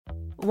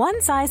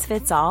One size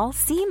fits all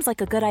seems like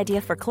a good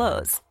idea for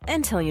clothes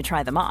until you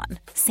try them on.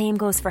 Same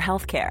goes for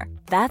healthcare.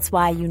 That's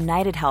why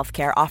United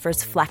Healthcare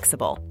offers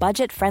flexible,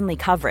 budget-friendly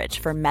coverage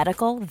for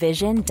medical,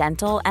 vision,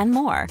 dental, and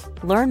more.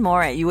 Learn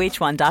more at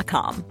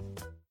uh1.com.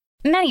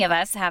 Many of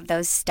us have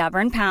those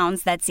stubborn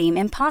pounds that seem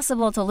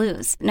impossible to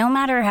lose, no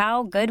matter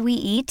how good we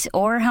eat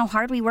or how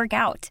hard we work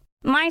out.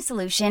 My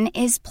solution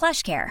is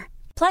PlushCare.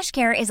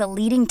 PlushCare is a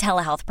leading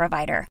telehealth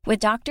provider with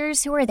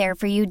doctors who are there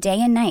for you day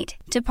and night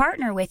to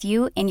partner with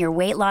you in your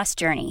weight loss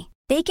journey.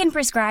 They can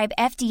prescribe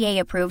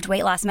FDA-approved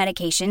weight loss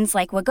medications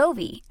like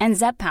Wegovy and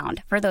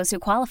Zepbound for those who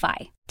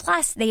qualify.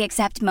 Plus, they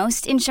accept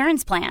most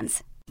insurance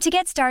plans. To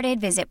get started,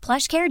 visit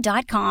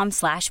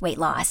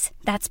plushcare.com/weightloss.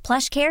 That's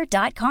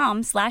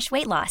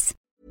plushcare.com/weightloss.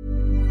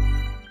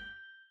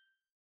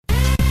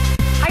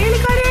 Hei,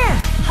 Kari!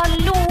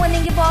 Hallo,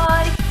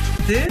 Ingeborg!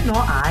 Du, nå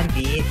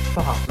vi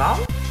på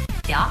Hatland,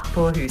 Ja.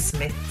 på huset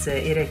mitt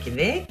I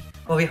Røykenvik,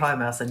 og vi har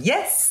med oss en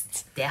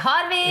gjest. Det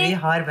har vi! Vi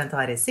har Bent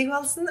Are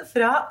Sigvaldsen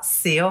fra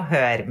Se og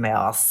Hør med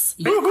oss.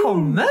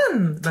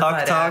 Velkommen! Bent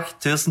Are. Takk,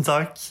 tusen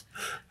takk.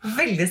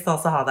 Veldig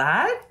stas å ha deg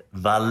her.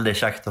 Veldig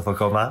kjekt å få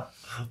komme.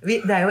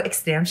 Det jo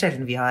ekstremt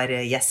sjelden vi har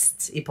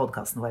gjest I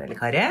podcasten vår, eller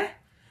Kari.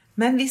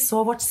 Men vi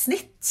så vårt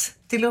snitt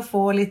til å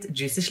få litt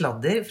juicy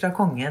sladder fra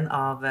kongen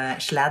av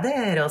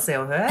sladder og Se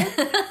og Hør.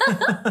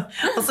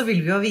 Og så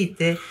vil vi jo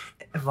vite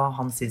hva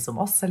han synes om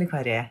oss, eller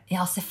Kari?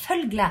 Ja,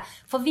 selvfølgelig.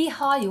 For vi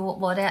har jo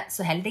vært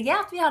så heldige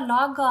at vi har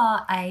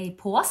laget en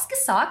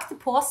påskesak til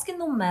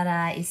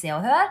påskenummeret I Se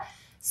og Hør,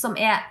 som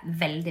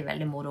veldig,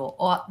 veldig moro.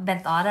 Og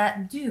Bent Are,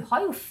 du har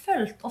jo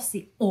følt oss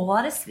I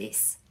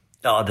åresvis.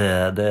 Ja,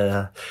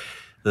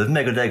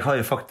 meg og deg har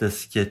jo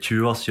faktisk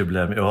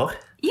 20-årsjubileum I år.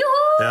 Jo!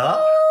 Ja.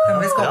 Det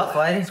må vi skåle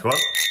for. Skål.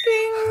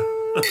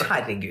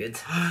 Herregud.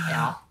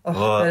 Ja. Det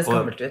høres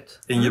gammelt ut.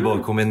 Ingeborg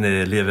kom inn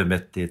I livet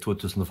mitt I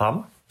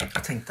 2005.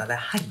 Jeg tenkte det,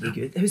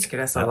 herregud. Jeg husker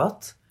det så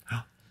godt.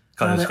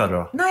 Hva husker du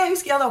da? Nei, jeg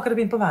husker jeg hadde akkurat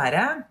begynt på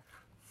været.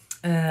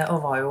 Og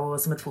var jo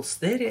som et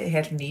foster,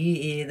 helt ny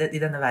I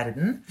denne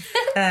verden.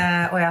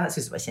 Og jeg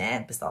synes det var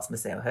kjempestas med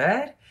Se og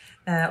Hør.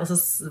 Og så,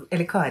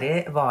 eller Kari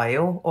var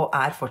jo, og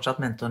fortsatt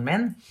mentoren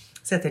min.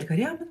 Så jeg til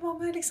Kari, ja, men hva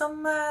med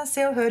liksom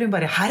Se og Hør? Hun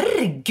bare,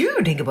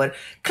 herregud, Ingeborg,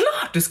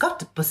 klart du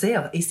skapte på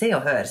I Se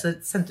og Hør. Så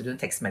sendte du en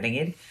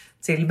tekstmeldinger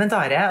til Bent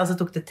Are, og så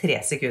tok det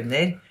 3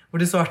 sekunder hvor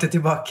du svarte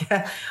tilbake.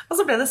 Og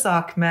så ble det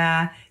sak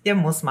med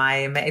hjemme hos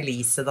meg, med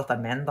Elise,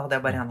 datteren min. Da hadde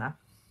jeg bare henne.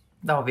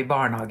 Da var vi I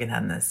barnehagen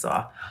hennes,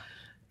 og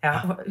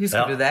ja,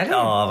 husker du det, eller?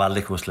 Ja,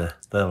 veldig koselig.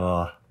 Det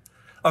var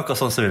akkurat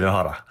sånn som vi vil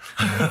ha det.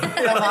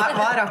 Det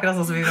var akkurat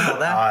sånn som vi vil ha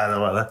det. Ja,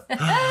 det var det.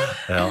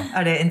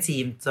 Ja. Det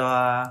intimt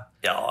og...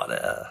 Ja,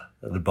 det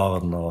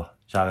barn og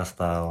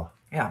kjæreste og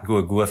Ja.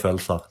 gode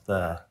følelser.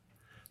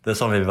 Det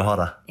sånn vi vil ha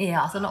det.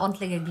 Ja, sånne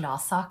ordentlige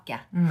gladsaker.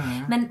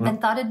 Men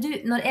Bent Are,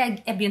 når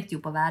jeg begynte jo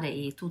på været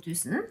I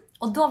 2000,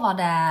 og da var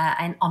det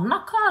en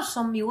annen kar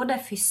som gjorde de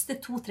første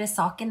 2-3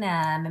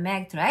 sakene med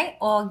meg, tror jeg,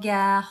 og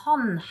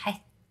han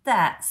hette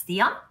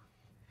Stian.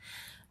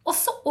 Og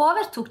så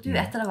overtok du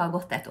etter det var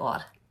gått 1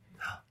 år.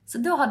 Så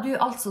da har du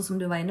altså, som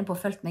du var inne på,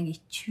 følt meg I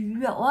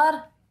 20 år.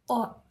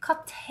 Og hva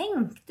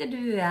tenkte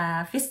du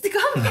første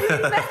gang vi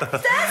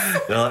møttes?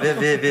 Ja,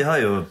 vi har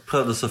jo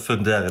prøvd å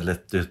fundere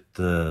litt ut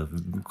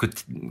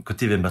hvor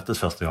tid vi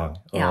møttes første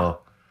gang, og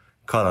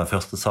hva den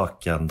første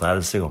saken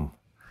dreide seg om.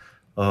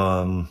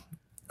 Og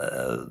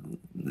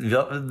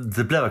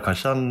det ble vel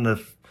kanskje den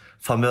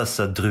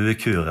famøse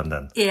druekuren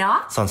din.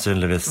 Ja.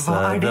 Sannsynligvis.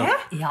 Hva det?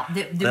 Ja,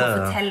 du må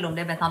fortelle om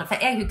det, Bent Are. For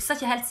jeg husker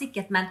ikke helt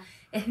sikkert, men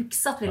jeg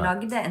husker at vi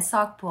lagde en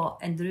sak på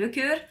en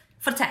druekur.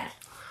 Fortell.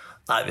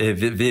 Nei,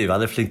 vi jo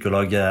veldig flinke å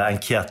lage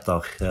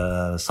enketer,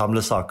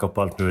 samlesaker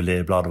på alt mulig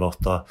I bladet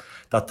vårt, og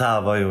dette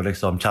her var jo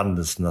liksom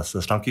kjendisenes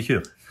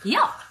slankekur.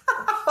 Ja.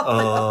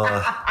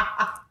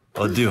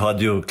 Og du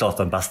hadde jo klart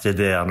den beste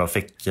ideen og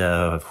fikk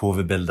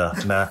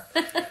hovedbildet med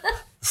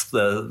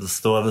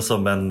stående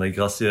som en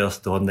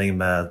grasiøs dronning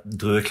med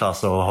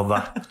drueklasse og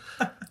hode.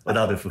 Og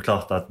der du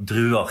forklarte at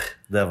druer,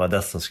 det var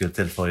det som skulle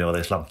til for å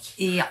gjøre deg slank.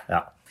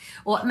 Ja.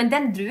 Men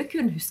den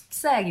druekuren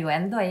husker jeg jo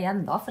enda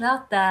igjen da, for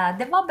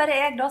det var bare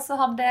jeg da som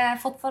hadde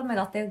fått for meg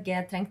at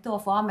jeg trengte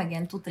å få av meg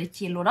en 2-3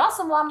 kilo da,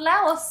 som vanlig,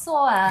 og så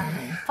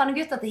fann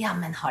jeg ut at, ja,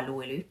 men hallo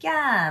I luke,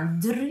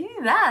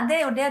 drue, det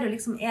jo det du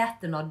liksom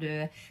eter når du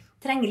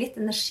trenger litt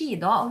energi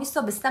da, og hvis du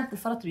har bestemt deg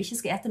for at du ikke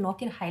skal ete noe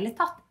I det hele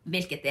tatt,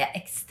 hvilket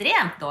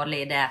ekstremt dårlig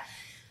idé,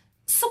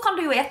 så kan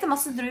du jo ete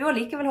masse druer og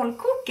likevel holde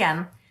koken.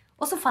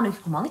 Og så fann jeg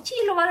ut hvor mange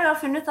kilo var det jeg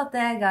hadde funnet ut at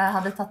jeg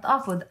hadde tatt av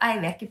for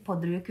 1 veke på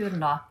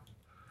druekuren da.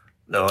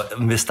 Det var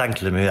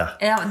mistenkelig mye.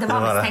 Ja, det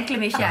var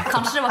mistenkelig mye.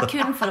 Kanskje det var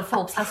kun for å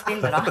få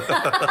oppslagsbilder da.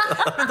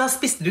 Men da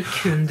spiste du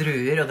kun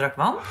druer og drakk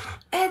vann?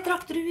 Jeg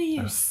drakk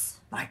druejus.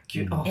 Nei,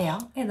 Gud.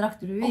 Ja, jeg drakk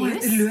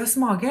druejus. Løs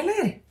mage,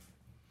 eller?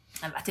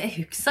 Jeg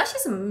husker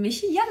ikke så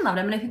mye igjen av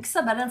det, men jeg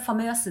husker bare den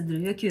famøse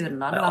druekuren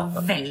da. Det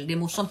var veldig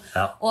morsomt.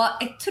 Ja. Og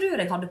jeg tror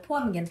jeg hadde på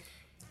meg en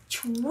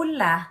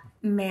kjole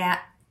med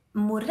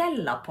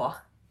moreller på.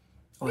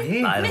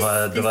 Oi. Nei,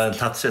 det var en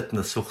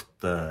tettsittende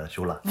sort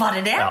kjole. Var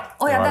det det? Ja,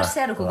 Åja, det var der det.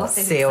 ser du hvor godt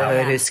jeg Se og hør,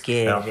 det.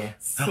 husker. Ja.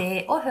 Se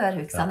og hør,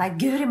 husker. Nei,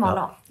 Guri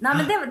malla. Nei,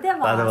 men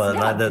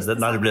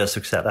det ble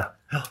suksess, det.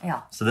 Ja.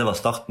 Så det var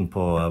starten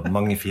på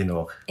mange fine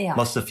år. Ja.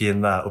 Masse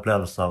fine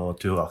opplevelser og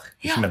turer,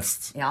 ikke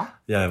minst. Ja.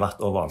 Vi har jo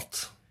vært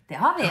overalt. Det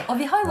har vi. Og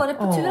vi har jo vært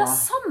på turer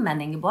sammen,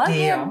 Ingeborg.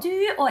 Ja. Du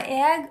og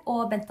jeg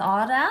og Bent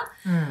Are.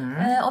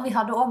 Og vi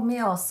hadde også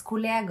med oss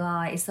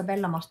kollega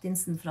Isabella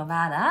Martinsen fra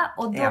Været.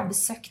 Og da Ja.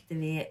 besøkte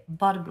vi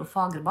Barbro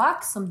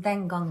Fagerbakk, som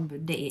den gang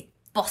bodde i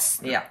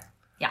Boston. Ja.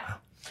 Ja.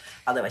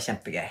 Ja, det var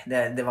kjempegøy.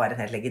 Det var en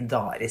helt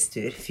legendarisk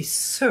tur. Fy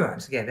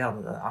søren så gøy vi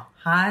hadde det da.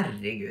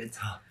 Herregud.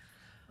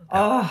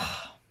 Åh.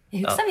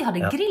 Jeg husker vi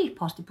hadde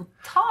grillparty på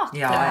taket.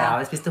 Ja,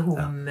 vi spiste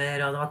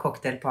hummer, og det var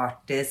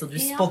cocktailparties, og du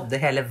Ja. spådde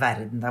hele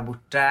verden der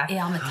borte.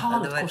 Ja, med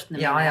tarotkortene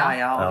Ja,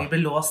 mine. og vi ble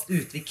låst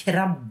ute. Vi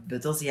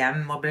krabbet oss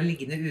hjem og ble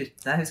liggende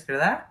ute. Husker du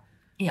det?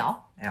 Ja,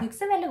 Ja. jeg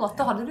husker veldig godt.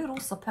 Da hadde du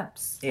rosa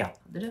pumps. Ja,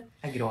 Hadde du?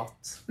 jeg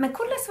gråt. Men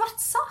hvordan ble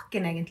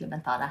saken egentlig,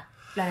 Bent Are?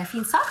 Ble det en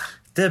fin sak?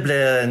 Det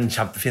ble en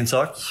kjempefin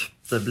sak.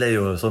 Det ble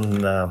jo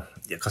sånn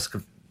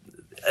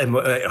jeg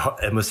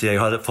må si jeg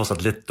hadde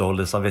fortsatt litt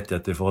dårlig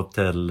samvittighet i forhold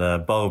til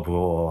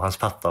Barbro og Hans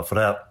Petter, for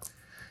det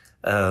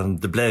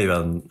ble jo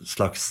en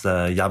slags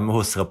hjemme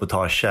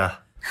hos-reportasje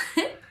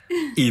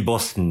i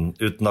Boston,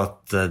 uten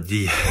at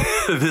de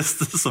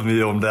visste så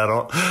mye om det da.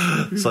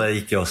 Så jeg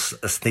gikk jo og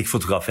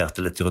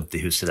snikfotograferte litt rundt i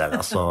huset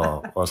deres.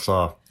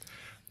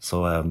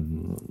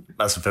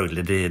 Men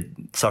selvfølgelig,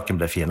 saken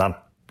ble fin, den.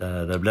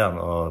 Det ble han,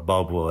 og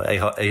Barbro, jeg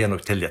er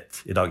nok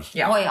tilgitt i dag.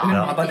 Ja, Å, ja. hun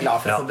var bare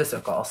glad for å Ja. få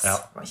besøk av oss. Ja.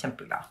 Jeg var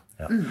kjempeglad.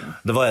 Ja.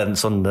 Det var en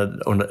sånn, jeg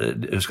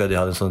husker de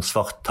hadde en sånn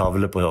svart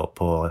tavle på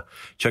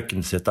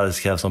kjøkkenet sitt, der de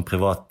skrev sånn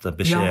private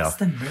beskjeder. Ja,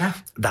 stemmer det.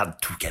 Den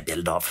tok jeg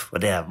bilde av, og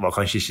det var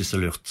kanskje ikke så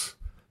lurt.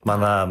 Men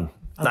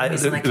nei,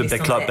 det blir sånn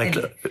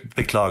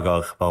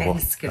beklager, Barbro.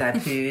 Elsker deg,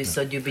 pus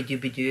og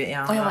dubbi-dubbi-du.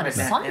 Ja, Å, ja, var det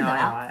sånn, ja,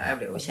 ja? jeg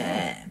ble jo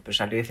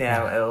kjempesjalu, for jeg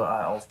har jo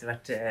alltid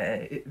vært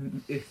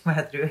hva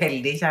heter det,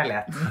 uheldig i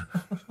kjærligheten.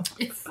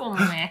 For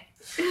meg.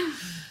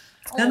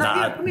 Ja, nei, vi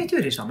har på mye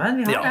turer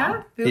sammen. Vi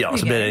har det. Ja,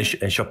 så ble det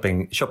en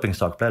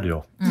shoppingsak ble det jo.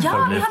 Ja,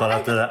 Selvfølgelig, fra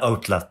dette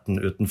outleten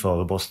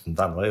utenfor Boston,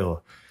 der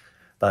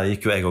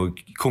gikk jo jeg og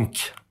konk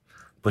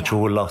på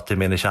kjoler til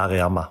mine kjære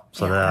hjemme.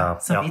 Så det,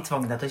 Som vi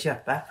tvang deg til å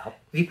kjøpe.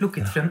 Vi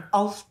plukket frem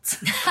alt.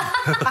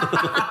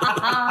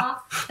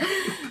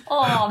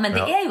 Men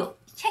det er jo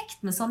kjekt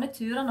med sånne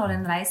turer når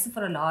en reiser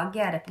for å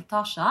lage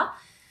reportasjer.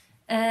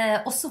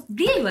 Og så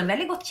blir jo en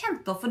veldig godt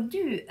kjent, for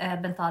du,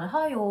 Bent Are,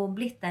 har jo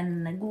blitt en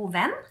god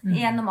venn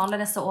gjennom alle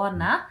disse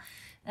årene.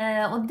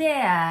 Og det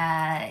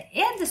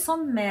er det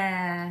sånn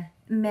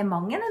med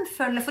mange en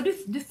følger, for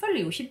du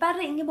følger jo ikke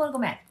bare Ingeborg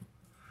og meg.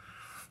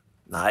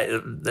 Nei,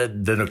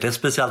 det er nok litt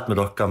spesielt med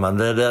dere, men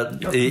det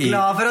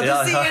Glad for at du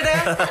sier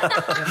det!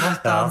 Det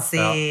måtte han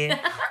si.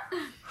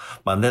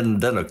 Men det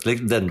er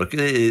nok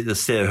i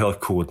Se og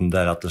Hør-koden, det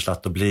er rett og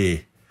slett å bli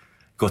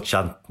godt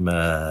kjent med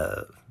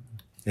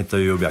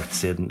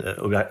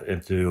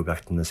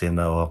intervjuobjektene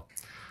sine,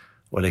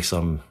 og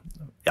liksom,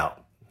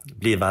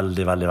 bli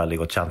veldig, veldig, veldig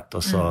godt kjent.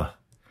 Og så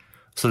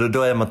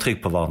da er man trygg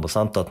på hverandre,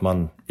 sant? At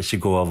man ikke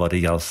går over de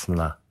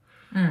grensene.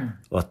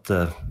 Og at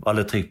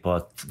alle er trygg på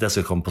at det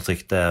som kommer på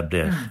trykk, det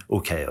blir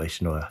ok, og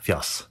ikke noe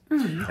fjas.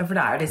 Ja, for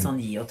det er jo litt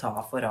sånn gi og ta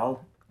forhold.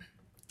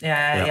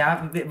 Jeg har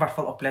i hvert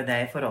fall opplevd det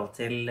i forhold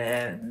til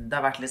det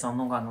har vært litt sånn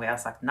noen ganger hvor jeg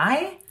har sagt nei,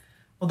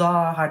 og da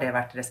har det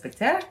vært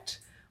respektert,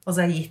 og så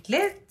har jeg gitt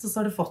litt, og så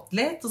har du fått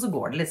litt, og så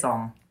går det litt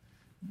sånn.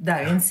 Det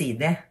er jo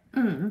ensidig.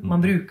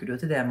 Man bruker det jo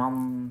til det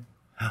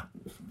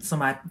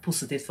som er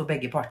positivt for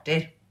begge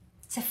parter.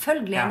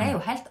 Selvfølgelig, en er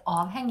jo helt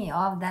avhengig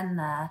av den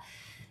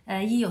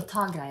gi og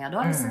ta-greia da,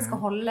 hvis en skal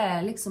holde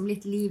liksom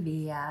litt liv i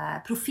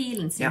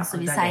profilen sin, som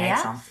vi det er sier.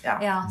 sant.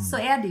 Ja. Så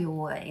er det jo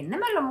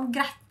innimellom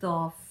greit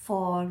å få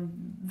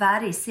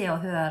være i Se og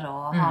Hør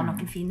og ha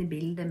noen fine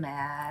bilder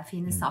med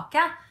fine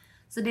saker.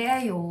 Så det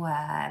er jo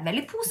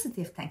veldig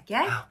positivt, tenker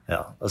jeg.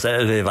 Ja, og så er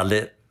det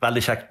veldig,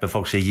 veldig kjekt med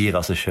folk som gir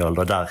av seg selv,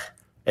 og der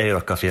er jo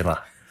dere fine.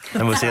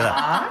 Jeg må si det.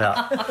 Ja.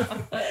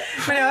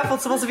 Men jeg har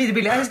fått så masse fine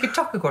bilder. Jeg husker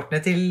takkekortene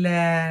til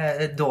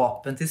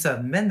dåpen til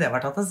sønnen min. Det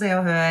var tatt av Se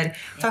og Hør.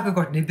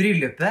 Takkekortene i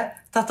bryllupet.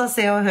 Tatt av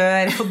Se og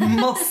Hør. Fått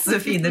masse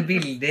fine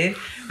bilder.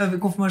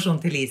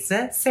 Konfirmasjonen til Lise.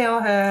 Se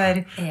og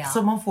Hør. Ja.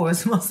 Så man får jo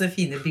så masse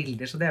fine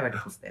bilder, så det er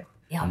veldig positivt.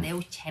 Ja, det er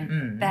jo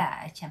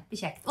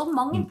kjempekjekt. Og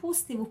mange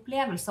positive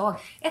opplevelser også.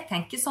 Jeg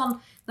tenker sånn,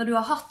 når du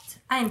har hatt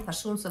en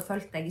person som har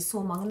følt deg i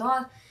så mange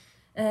år,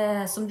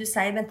 som du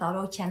sier, Bent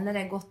Are, og kjenner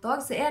deg godt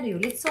også, så er det jo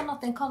litt sånn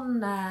at en kan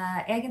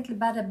egentlig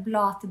bare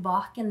bla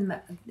tilbake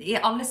i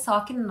alle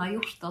sakene en har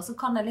gjort, og så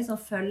kan en liksom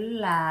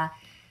følge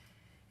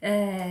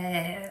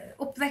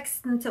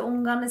oppveksten til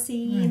ungene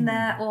sine,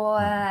 og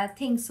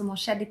ting som har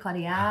skjedd i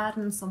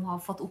karrieren, som har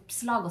fått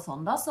oppslag og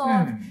sånn da, så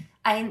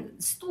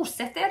stort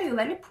sett er det jo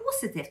veldig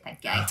positivt,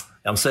 tenker jeg.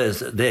 Ja, men så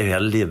det er jo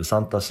hele livet,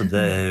 sant? Altså,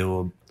 det er jo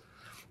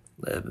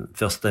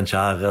først en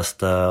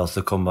kjæreste, og så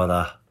kommer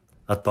det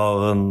et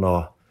barn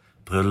og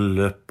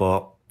bryllup, og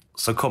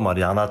så kommer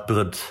det gjerne et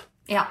brudd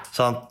Ja.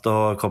 Sant?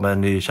 Og kommer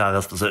en ny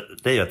kjæreste. Så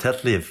det jo et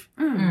helt liv.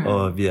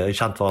 Og vi har jo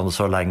kjent hverandre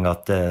så lenge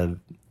at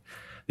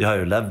vi har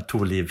jo levd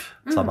 2 liv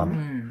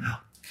sammen.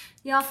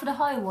 Ja, for det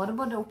har jo vært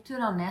både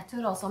oppturer og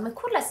nedturer og sånn. Men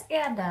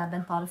hvordan det,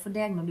 Bent Are, for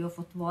deg når du har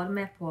fått være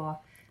med på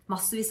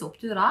massevis av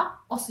oppturer,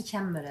 og så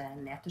kommer det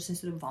nedtur? Synes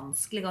du det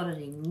vanskeligere å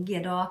ringe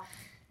da,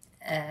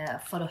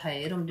 for å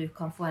høre om du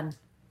kan få en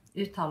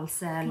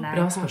uttalelse? Eller?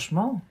 Bra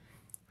spørsmål.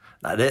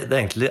 Nei, det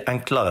egentlig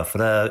enklere,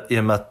 for i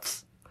og med at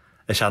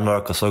jeg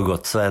kjenner dere så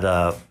godt, så det,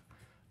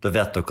 da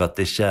vet dere at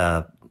det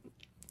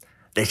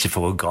er ikke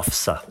for å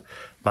grafse.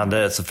 Men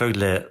det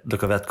selvfølgelig,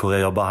 dere vet hvor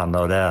jeg jobber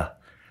henne,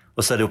 og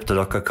så det opp til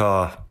dere hva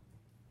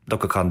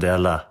dere kan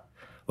dele,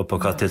 og på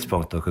hva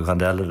tidspunkt dere kan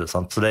dele det.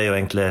 Sant? Så det jo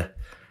egentlig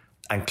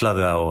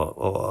enklere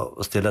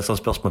å stille et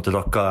sånt spørsmål til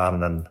dere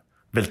enn en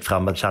vilt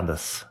fremmed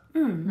kjendis.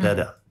 Det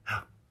det. Ja.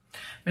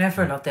 Men jeg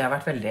føler at det har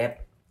vært veldig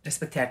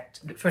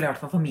respektert, føler jeg i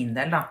hvert fall for min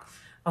del da,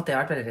 at det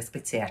har vært veldig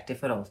respektert I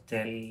forhold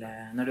til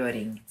når du har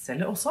ringt,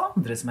 eller også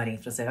andre som har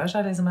ringt fra Se og Hør, så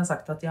har liksom jeg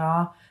sagt at ja,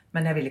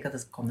 men jeg vil ikke at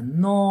det skal komme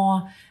nå,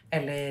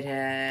 eller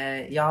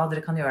ja,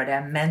 dere kan gjøre det,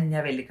 men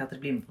jeg vil ikke at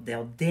dere blir med på det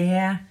og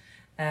det.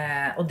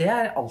 Og det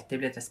har alltid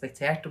blitt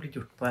respektert og blitt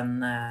gjort på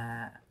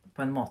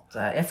en måte.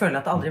 Jeg føler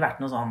at det aldri har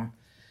vært noe sånn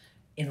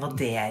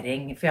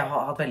invadering, for jeg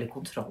har hatt veldig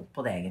kontroll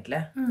på det egentlig.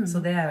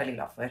 Så det er jeg veldig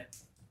glad for.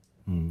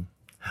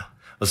 Ja.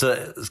 Og så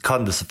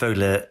kan det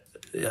selvfølgelig,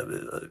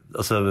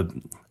 altså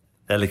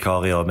Eli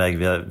Kari og meg,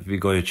 vi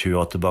går jo 20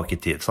 år tilbake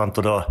I tid, sant?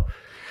 Og da,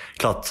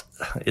 klart,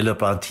 I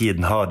løpet av den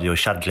tiden har det jo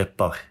skjedd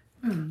glipper,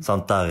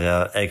 sant? Der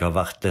jeg har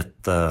vært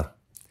litt,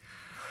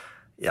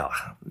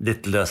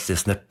 litt løs I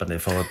snippen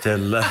I forhold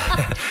til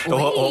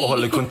å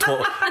holde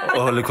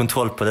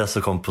kontroll på det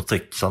som kom på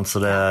trykk, sant? Så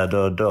det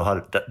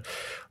har det,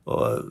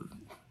 og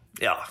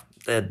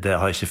det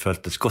har jeg ikke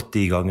føltes godt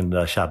de gangene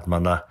det har skjedd,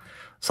 men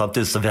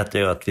samtidig så vet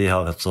jeg jo at vi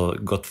har et så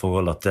godt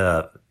forhold at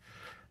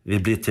vi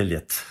blir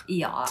tilgitt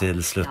til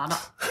slutt. Ja da.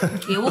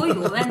 Jo,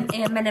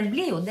 men den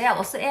blir jo det,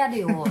 og så det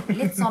jo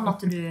litt sånn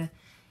at du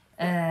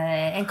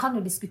en kan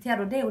jo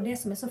diskutere, og det jo det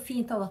som så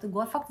fint også, at det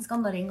går faktisk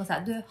an å ringe og si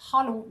du,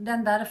 hallo,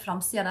 den der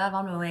framsiden der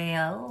var noe I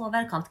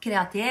overkant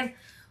kreativ,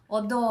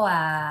 og da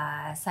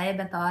sier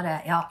Bent Are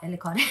ja, eller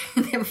Kari,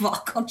 det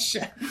var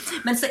kanskje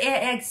men så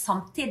jeg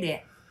samtidig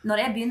når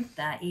jeg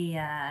begynte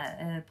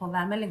på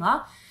værmeldinga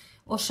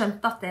og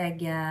skjønte at jeg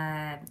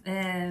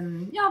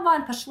var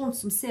en person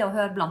som ser og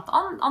hører blant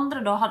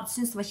andre da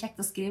syntes det var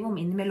kjekt å skrive om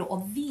innimellom,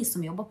 og vi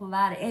som jobber på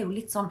været jo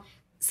litt sånn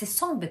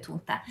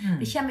sesongbetonte.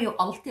 Det kommer jo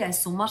alltid en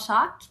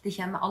sommersak, det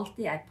kommer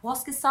alltid en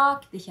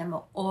påskesak, det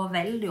kommer og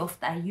veldig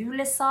ofte en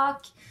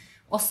julesak,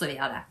 og så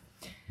videre.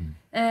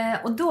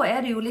 Og da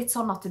det jo litt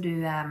sånn at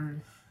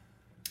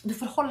du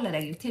forholder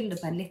deg jo til det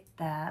på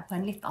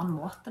en litt annen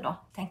måte da,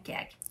 tenker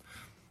jeg.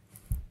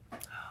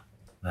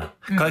 Ja.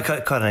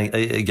 Hva den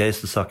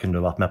gøyeste saken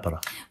du har vært med på da?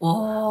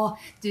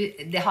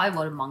 Det har jo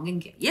vært mange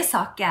gøye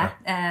saker,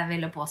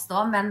 vil jeg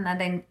påstå, men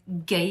den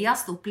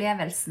gøyeste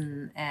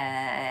opplevelsen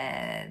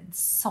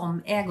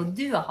som jeg og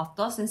du har hatt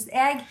da, synes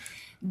jeg,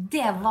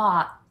 det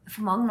var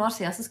for mange år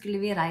siden så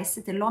skulle vi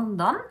reise til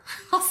London,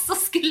 og så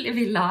skulle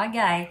vi lage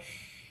en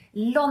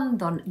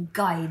London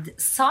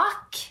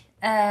Guide-sak,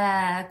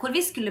 hvor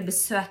vi skulle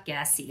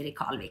besøke Siri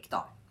Kalvik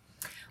da.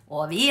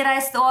 Og vi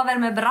reiste over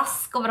med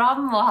brask og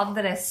bram og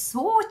hadde det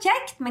så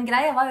kjekt, men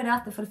greia var jo det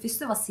at for det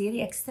første var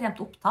Siri ekstremt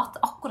opptatt.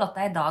 Akkurat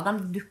de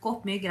dagene dukket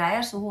opp mye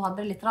greier, så hun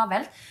hadde det litt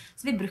travelt.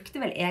 Så vi brukte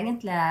vel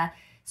egentlig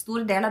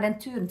store deler av den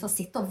turen til å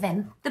sitte og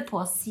vente på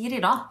Siri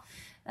da.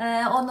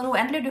 Og når hun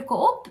endelig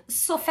dukket opp,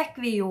 så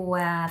fikk vi jo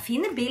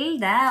fine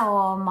bilder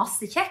og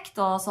masse kjekt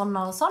og sånn,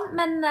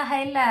 men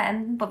hele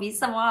enden på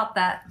visa var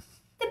at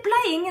det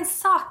ble ingen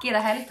sak I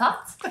det hele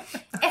tatt.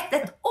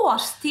 Etter et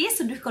års tid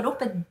så dukket det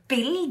opp et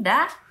bilde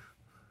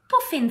på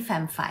Finn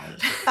 5 feil.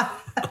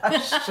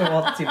 Så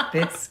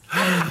typisk.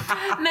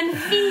 Men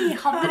vi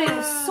hadde det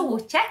jo så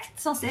kjekt,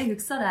 sånn som jeg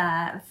husker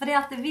det. Fordi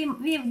at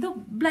da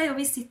ble jo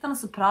vi sittende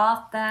og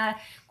prate,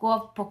 gå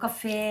på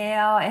kafé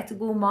og ete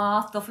god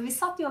mat, for vi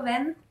satt jo og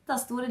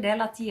ventet store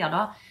deler av tida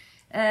da.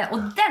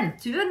 Og den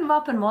turen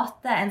var på en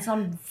måte en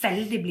sånn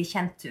veldig bli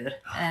kjent tur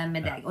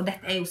med deg. Og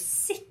dette jo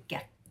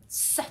sikkert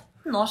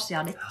 17 år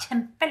siden, det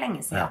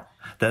kjempelenge siden. Ja.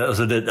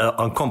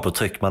 Han kom på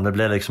trykk, men det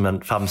ble liksom en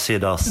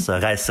 5-siders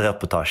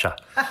reisereportasje.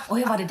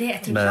 Oi, var det det?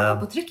 Jeg trodde han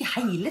kom på trykk I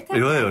hele tiden.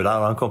 Jo,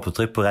 han kom på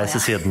trykk på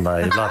reisesiden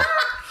der I bladet.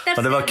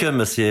 Men det var kun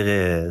med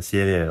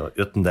Siri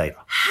uten deg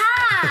da. Hæ?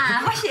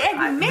 Var ikke jeg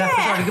med? Derfor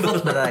har du ikke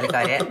fått med deg,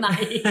 Kari.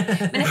 Nei,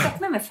 men jeg fikk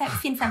med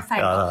Finn 5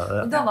 feil.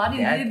 Og da var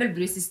det jo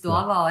jubelbrus I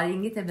stova, og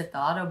ringe til Bent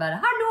Are og bare,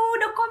 hallo,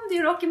 da kom det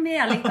jo dere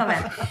med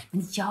likevel.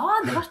 Men ja,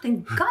 det var en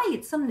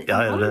guide, sånn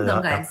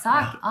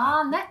London-guide-sak.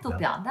 Nettopp,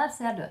 der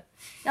ser du.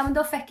 Ja, men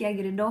da fikk jeg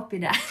rydde opp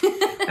I det.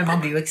 Men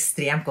man blir jo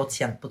ekstremt godt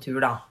kjent på tur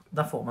da.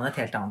 Da får man et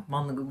helt annet.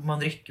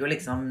 Man rykker jo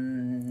liksom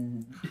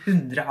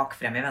 100 hakk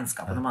frem I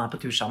vennskapet når man på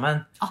tur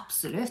sammen.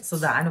 Absolutt. Så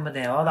det noe med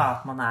det også da,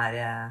 at man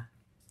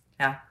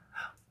ja.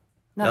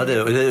 Ja,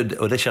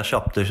 og det skjer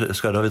kjapt.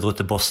 Da vi dro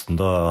til Boston,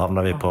 da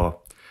havner vi på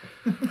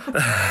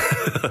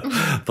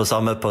på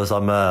samme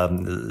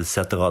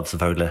seterad,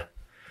 selvfølgelig.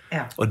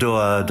 Ja. Og da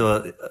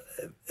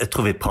jeg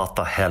tror vi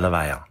prater hele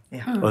veien.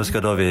 Ja. Og jeg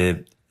husker da vi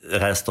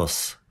reiste oss,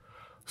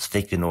 så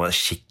fikk vi noen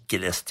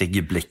skikkelig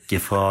stygge blikker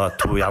fra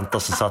 2 jenter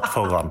som satt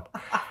foran.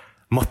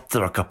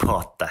 Måtte dere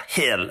prate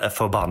hele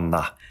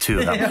forbanna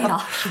turen. Ja.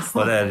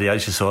 Og de hadde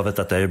ikke sovet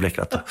et øyeblikk,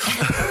 vet du.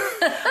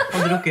 Og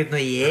drukket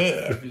noe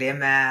jævlig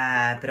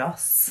med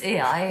brass.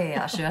 Ja,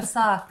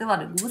 selvsagt. Det var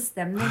det god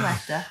stemning,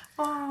 vet du.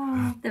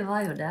 Det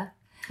var jo det.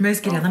 Men jeg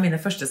husker en av mine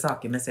første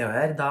saker med Se og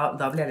Hør,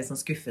 da ble jeg litt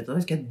sånn skuffet, og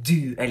husker jeg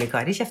du, eller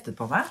Kari, kjeftet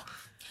på meg.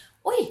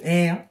 Oi!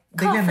 Ja, det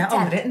Hva glemmer jeg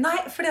fortell? aldri. Nei,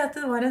 fordi at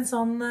det var en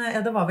sånn,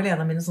 det var vel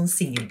en av mine sånn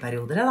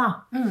singelperioder,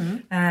 da.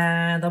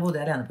 Da bodde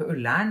jeg alene på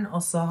Ullern,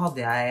 og så hadde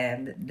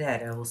jeg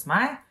dere hos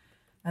meg.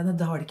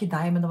 Da var det ikke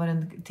deg, men det var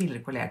en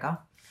tidligere kollega.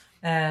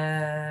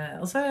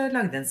 Og så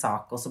lagde jeg en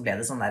sak, og så ble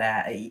det sånn der,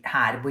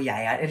 her hvor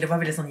jeg er, eller det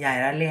var veldig sånn, jeg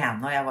er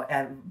alene, og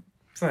jeg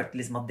følte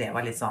liksom at det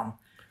var litt sånn,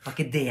 det var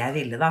ikke det jeg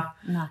ville da.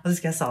 Nei. Og så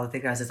husker jeg sa det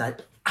til Kari, så sa jeg,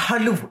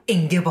 hallo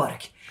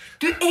Ingeborg,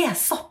 du er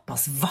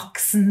såpass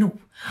voksen nå,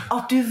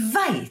 at du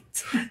vet,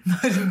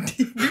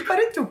 du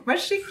bare tok meg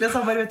skikkelig, og sa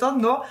bare, vet du,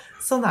 nå,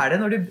 sånn er det,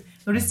 når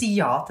du sier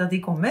ja til at de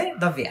kommer,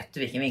 da vet du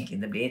hvilken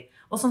vinkel det blir.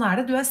 Og sånn er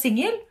det, du er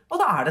single, og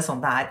da er det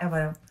sånn det er. Jeg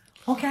bare,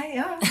 ok,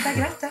 ja, det er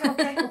greit, ja,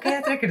 ok,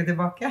 jeg trekker det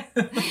tilbake.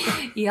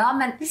 Ja,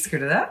 men Husker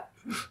du det?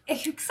 jeg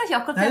husker ikke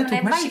akkurat Nei, det, du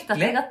tok men meg jeg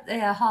vet at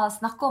jeg har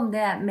snakket om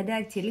det med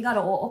deg tidligere,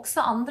 og også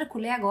andre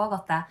kolleger også,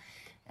 at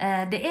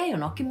det er jo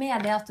noe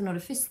med det at når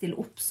du først stiller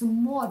opp, så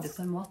må du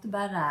på en måte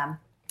bare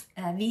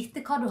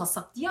vite hva du har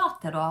sagt ja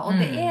til da, og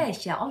det er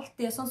ikke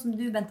alltid, sånn som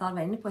du Bent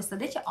var inne på i sted,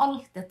 det er ikke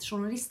alltid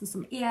journalisten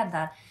som er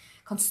der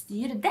kan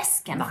styre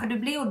desken, for du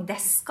blir jo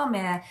desket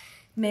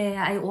med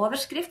en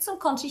overskrift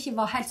som kanskje ikke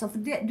var helt sånn,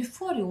 for du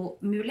får jo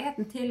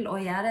muligheten til å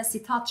gjøre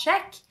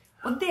sitatsjekk,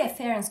 og det er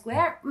fair and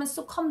square, men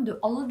så kan du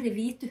aldri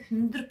vite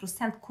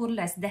 100%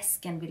 hvordan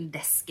desken vil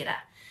deske det.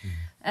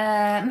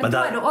 Men da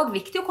er det også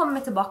viktig å komme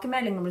med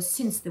tilbakemelding når du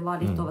synes det var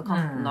litt over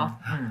kanten da.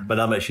 Men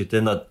der må jeg skyte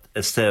inn at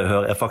Se og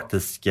Hør er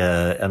faktisk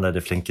en av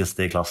de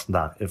flinkeste i klassen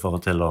der, i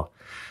forhold til å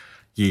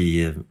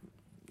gi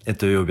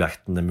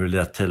intervjuobjektene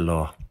mulighet til å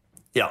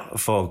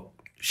få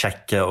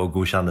sjekke og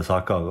godkjenne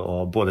saker,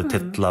 og både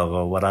titler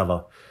og whatever.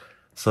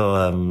 Så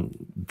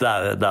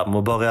der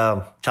må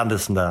bare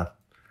kjendisene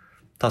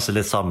ta seg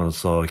litt sammen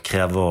og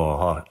kreve å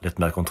ha litt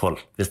mer kontroll,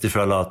 hvis de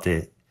føler at de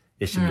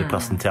ikke blir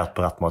presentert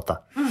på rett måte.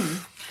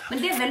 Men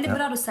det er veldig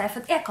bra du sier,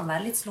 for jeg kan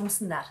være litt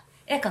slumsen der.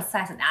 Jeg kan si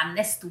sånn, men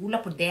jeg stoler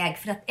på deg,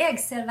 for at jeg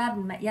ser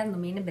verden gjennom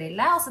mine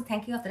briller, og så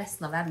tenker jeg at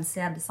resten av verden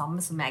ser det samme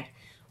som meg.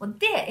 Og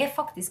det er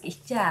faktisk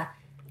ikke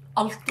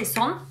alltid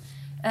sånn.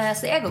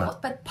 Så jeg har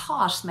gått på et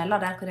par smeller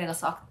der hvor jeg har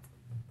sagt,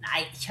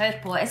 nei, kjør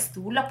på, jeg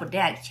stoler på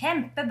deg,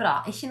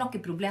 kjempebra, ikke noe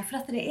problem,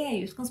 for at det er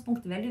i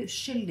utgangspunktet veldig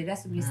uskyldig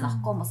det som blir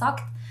snakket om og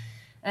sagt.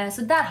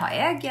 Så der har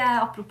jeg,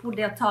 apropos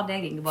det å ta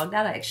deg, Ingeborg,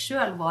 der har jeg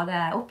selv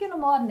vært opp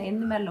gjennom årene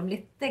innimellom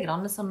litt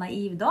grann sånn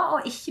naiv da,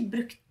 og ikke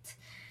brukt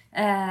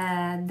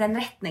den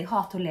retten jeg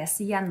har til å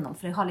lese gjennom,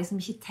 for jeg har liksom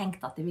ikke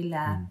tenkt at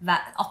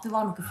det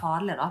var noe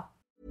farlig da.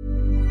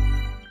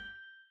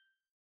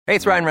 Hey,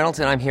 it's Ryan Reynolds,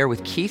 and I'm here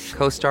with Keith,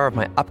 co-star of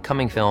my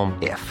upcoming film,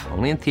 If,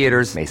 only in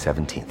theaters May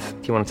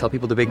 17th. Do you want to tell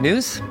people the big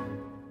news?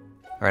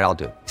 All right, I'll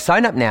do it.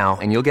 Sign up now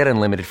and you'll get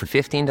unlimited for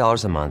 $15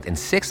 a month and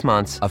 6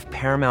 months of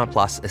Paramount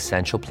Plus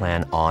Essential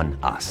Plan on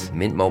us.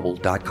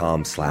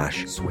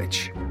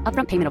 MintMobile.com/switch.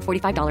 Upfront payment of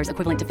 $45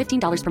 equivalent to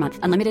 $15 per month.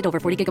 Unlimited over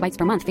 40 gigabytes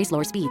per month. Face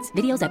lower speeds.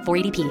 Videos at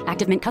 480p.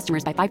 Active Mint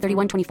customers by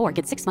 531.24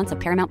 get 6 months of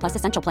Paramount Plus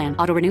Essential Plan.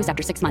 Auto renews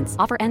after 6 months.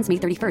 Offer ends May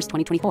 31st,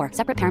 2024.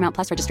 Separate Paramount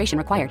Plus registration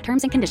required.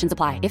 Terms and conditions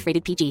apply if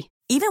rated PG.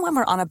 Even when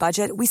we're on a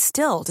budget, we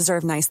still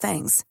deserve nice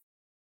things.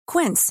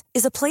 Quince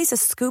is a place to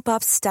scoop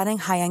up stunning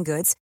high-end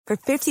goods for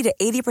 50 to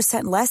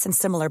 80% less than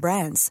similar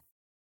brands.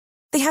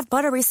 They have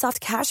buttery soft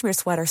cashmere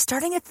sweaters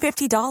starting at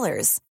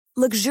 $50,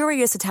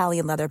 luxurious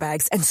Italian leather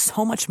bags, and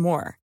so much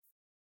more.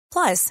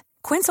 Plus,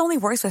 Quince only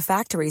works with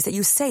factories that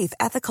use safe,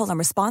 ethical, and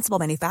responsible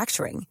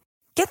manufacturing.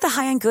 Get the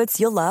high-end goods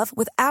you'll love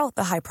without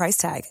the high price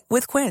tag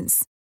with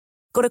Quince.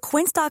 Go to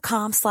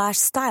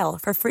quince.com/style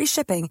for free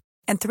shipping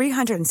and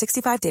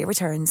 365-day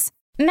returns.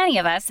 Many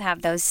of us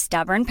have those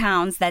stubborn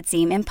pounds that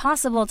seem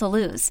impossible to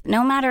lose,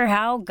 no matter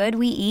how good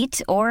we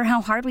eat or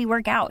how hard we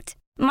work out.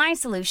 My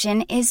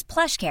solution is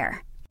PlushCare.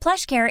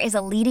 PlushCare is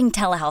a leading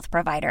telehealth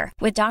provider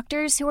with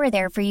doctors who are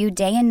there for you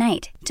day and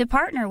night to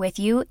partner with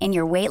you in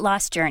your weight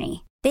loss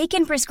journey. They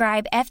can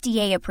prescribe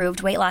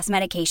FDA-approved weight loss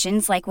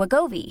medications like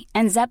Wegovy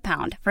and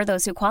Zepbound for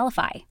those who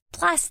qualify.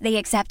 Plus, they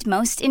accept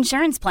most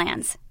insurance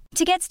plans.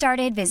 To get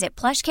started, visit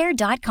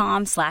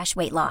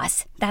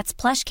plushcare.com/weightloss. That's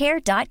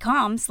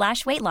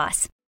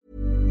plushcare.com/weightloss.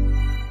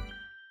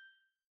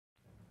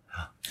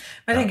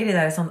 Men jeg tenker de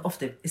der sånn,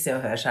 ofte i Se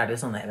og Hør så er det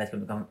jo sånne, jeg vet ikke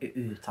om du kan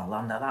uttale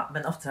om det da,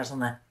 men ofte er det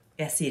sånne,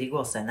 jeg sier i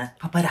gåseøyne,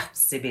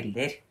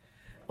 paparazzi-bilder.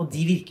 Og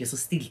de virker jo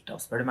så stilte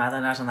oss, spør du meg.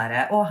 Den er sånn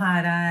der,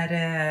 her er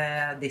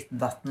ditten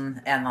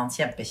datten, en eller annen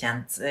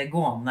kjempekjent,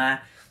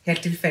 gående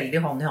helt tilfeldig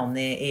hånd i hånd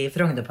i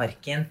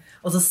Frognerparken,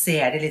 og så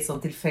ser de litt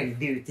sånn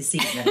tilfeldig ut i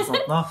siden eller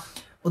sånt nå.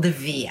 Og det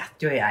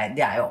vet jo jeg,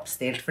 det jo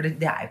oppstilt, for det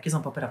jo ikke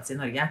sånn paparazzi I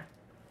Norge.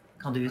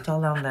 Kan du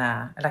uttale deg om det?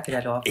 Eller ikke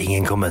det lov?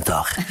 Ingen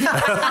kommentar.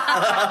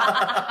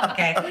 Ok,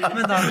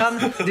 men da kan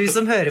du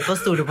som hører på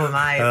stole på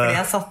meg, fordi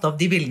jeg satt opp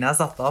de bildene jeg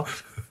satt opp.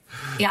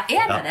 Ja,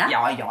 det? Ja,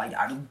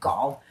 du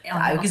gal. Det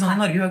jo ikke sånn, I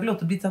Norge har ikke lov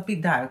til å bli tatt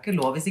bilder. Det jo ikke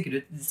lov hvis ikke du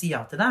sier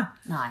ja til det.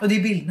 Nei. Og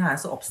de bildene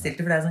jo så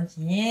oppstilte, for det sånn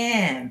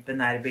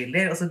kjempenære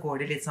bilder, og så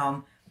går de litt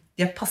sånn,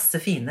 de passe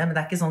fine, men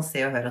det ikke sånn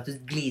se og høre at du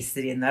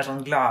gliser inn og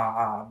sånn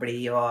glad,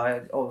 blid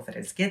og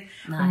overforelsket.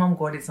 Men man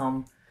går litt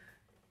sånn,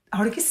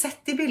 har du ikke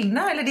sett de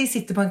bildene? Eller de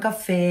sitter på en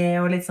kafé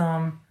og litt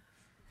sånn...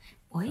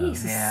 Oi,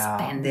 så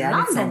spennende. Det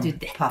litt sånn du,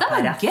 dette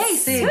var gøy.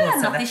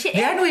 Søren at det ikke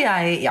Det noe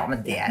jeg... Ja,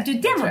 men det... Du,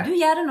 det må du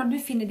gjøre når du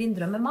finner din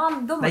drømmemann.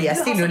 Da må jeg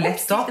du stiller jo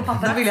lett opp.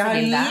 Da vil jeg ha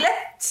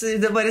lett.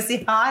 Det bare si,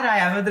 her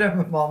jeg med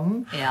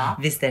drømmemannen. Ja.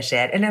 Hvis det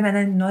skjer. Eller jeg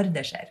mener, når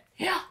det skjer.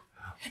 Ja.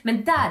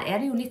 Men der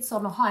det jo litt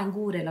sånn å ha en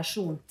god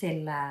relasjon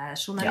til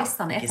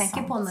journalistene. Jeg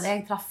tenker på når jeg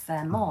traff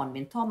mannen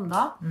min, Tom,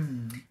 da.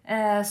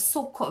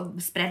 Så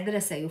spredde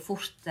det seg jo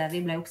fort.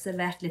 Vi ble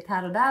observert litt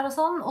her og der og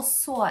sånn. Og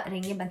så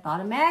ringer Bent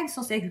Are meg,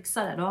 sånn som jeg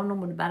husker det da. Nå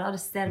må du bare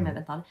arrestere meg,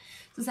 Bent Are.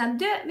 Så sier han,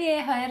 du, vi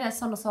hører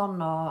sånn og sånn,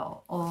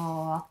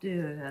 og at du...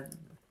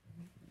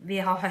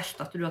 Vi har hørt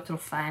at du har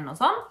truffet en og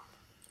sånn.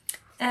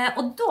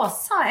 Og da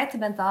sa jeg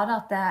til Bent Are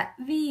at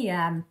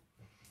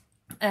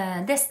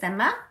det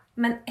stemmer.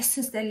 Men jeg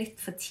synes det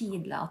litt for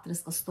tidlig at det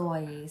skal stå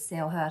I Se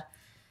og Hør.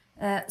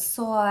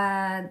 Så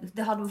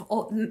det hadde,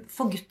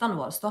 for guttene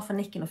våre, stå for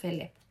Nikken og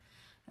Philip.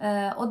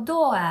 Og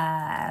da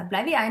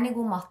ble vi enige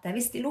om at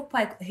vi stiller opp på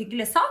en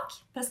hyggelig sak,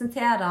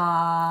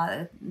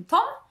 presenterer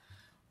Tom,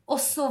 og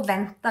så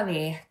venter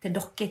vi til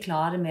dere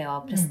klare med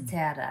å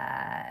presentere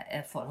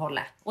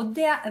forholdet. Og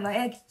det var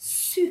jeg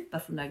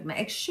superfornøyd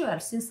med. Jeg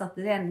selv synes at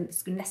det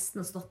skulle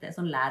nesten ha stått I en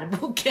sånn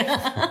lærebok.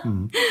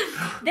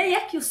 Det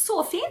gikk jo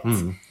så fint.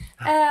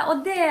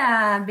 Og det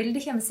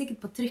bildet kommer sikkert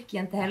på trykk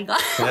igjen til helga.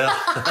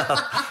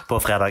 På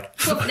fredag.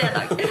 På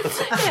fredag.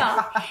 Ja,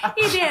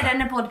 I det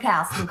denne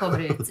podcasten kommer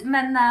ut.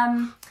 Men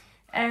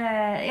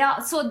ja,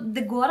 så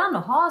det går an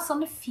å ha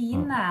sånne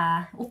fine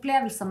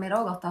opplevelser med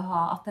at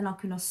en har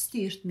kunnet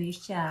styrt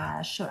mye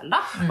selv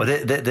da. Og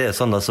det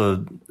sånn, altså,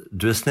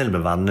 du snill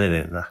med vennene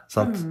dine,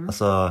 sant?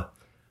 Altså,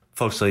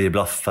 folk som gir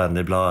blaffen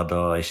I bladet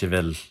og ikke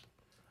vil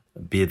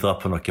bidra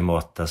på noen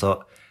måte, så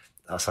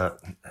altså,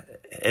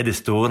 de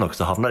store nok,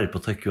 så havner de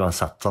på trykk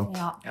uansett, sant?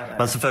 Ja.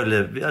 Men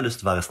selvfølgelig, vi har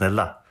lyst til å være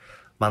snille,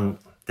 men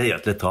det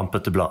gjør et litt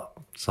trampete blad,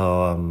 så...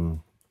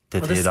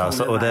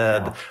 Og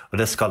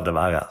det skal det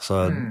være. Så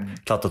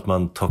klart at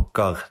man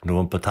tråkker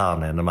noen på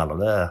tærne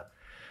innimellom,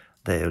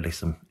 det jo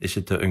liksom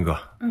ikke til å unngå.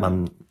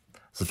 Men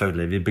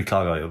selvfølgelig, vi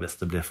beklager jo hvis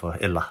det blir for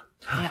ille.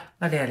 Ja.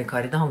 Det det,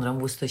 Kari. Det handler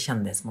om hvor stor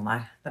kjendis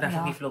man Det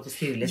derfor vi får lov til å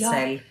styre litt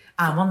selv.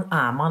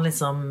 Er man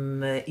liksom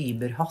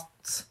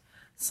überhot?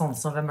 Sånn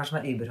som, hvem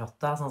som überhot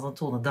da? Sånn som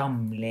Tone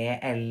Damli,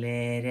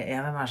 eller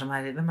hvem som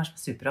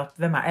superhot?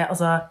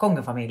 Altså,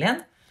 kongefamilien?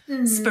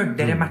 Spør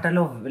dere Märtha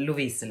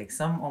Louise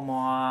liksom om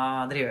å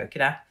drive ikke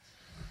det?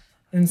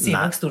 Hun sier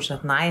nok stort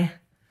sett nei.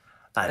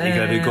 Nei,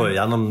 de går jo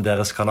gjennom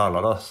deres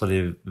kanaler da, så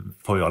de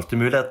får jo alltid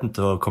muligheten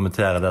til å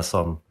kommentere det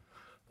som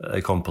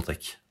kommer på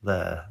trykk.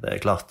 Det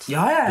klart.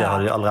 Ja. Det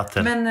har de all rett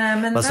til.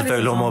 Men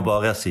selvfølgelig hun må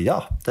bare si ja.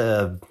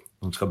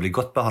 Hun skal bli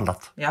godt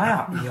behandlet.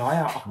 Ja,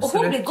 absolutt. Og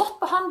hun blir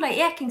godt behandlet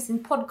I Eking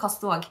sin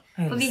podcast også.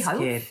 For vi har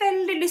jo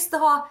veldig lyst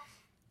til å ha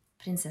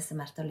prinsesse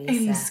Märtha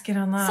Louise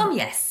som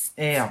gjest.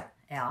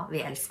 Ja, vi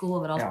elsker henne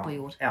overalt på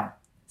jord.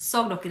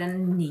 Så dere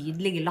den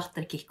nydelige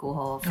latterkikko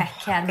hun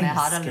fikk her med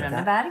Harald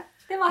Rønneberg?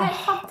 Det var helt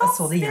fantastisk. Jeg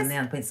så det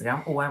igjen på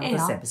Instagram, og jeg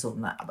måtte se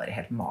episodene. Det bare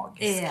helt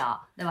magisk. Ja,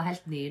 det var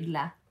helt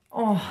nydelig.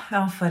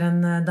 Ja, for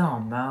en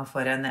dame,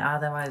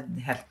 det var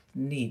helt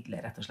nydelig,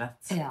 rett og slett.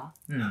 Ja,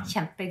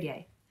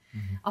 kjempegøy.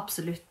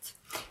 Absolutt.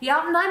 Ja,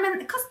 nei, men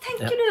hva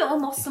tenker du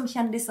om oss som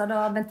kjendiser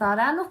da, Bent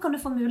Are? Nå kan du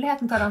få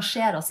muligheten til å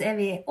arrangere oss.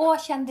 Vi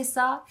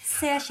Å-kjendiser,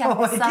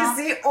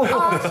 C-kjendiser,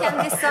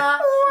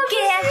 A-kjendiser,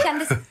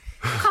 G-kjendiser.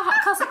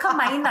 Hva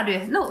mener du?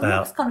 Nå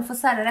kan du få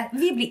si det rett.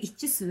 Vi blir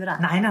ikke sure.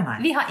 Nei.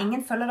 Vi har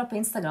ingen følgere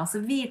på Instagram, så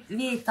vi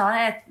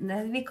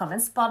kaller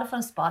en spade for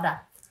en spade.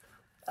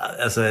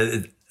 Altså,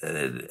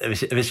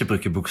 jeg vil ikke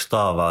bruke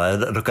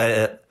bokstaver.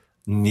 Dere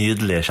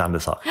nydelige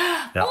kjendiser.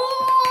 Ja.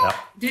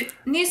 Du,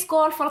 ny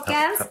skål,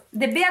 folkens.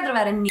 Det bedre å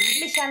være en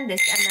nydelig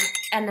kjendis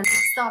enn en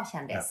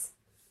bokstavkjendis.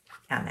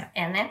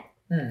 Enig?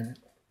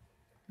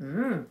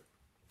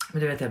 Men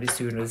du vet jeg blir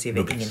sur når du sier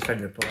at ingen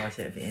følger på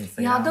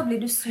Instagram. Ja, da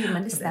blir du sur,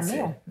 men det stemmer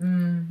jo.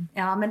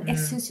 Ja, men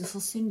jeg synes jo så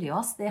synd I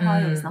oss. Det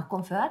har jo vi snakket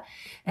om før.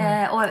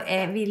 Og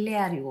vi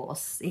ler jo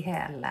oss I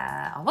hele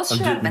av oss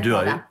selv.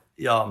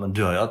 Ja, men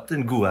du har jo hatt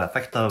en god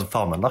effekt av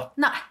Farmen da.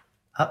 Nei.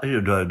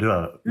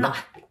 Nei.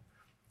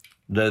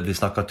 Vi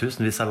snakker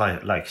tusenvis av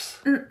likes.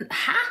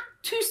 Hæ?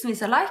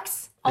 Tusenvis av likes?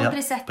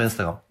 Aldri sett. På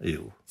Instagram.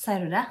 Jo.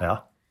 Sier du det? Ja.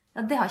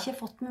 Det har ikke jeg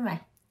fått med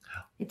meg.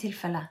 I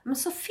tilfelle. Men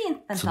så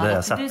fint, Bent Are,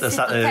 at du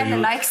sitter og teller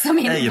likesa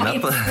mine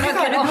på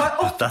Instagram. Du har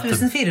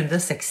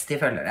 8460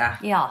 følgere.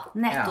 Ja,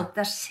 nettopp.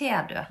 Der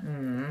ser du.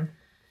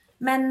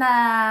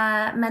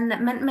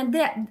 Men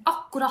det,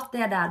 akkurat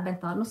det der,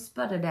 Bent Arne, nå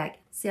spør jeg deg,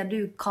 siden du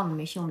kan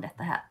mye om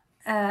dette her.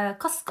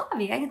 Hva skal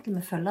vi egentlig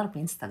med følgere på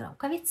Instagram?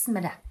 Hva vitsen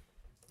med det?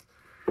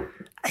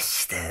 Nei,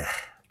 det...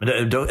 Men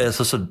det er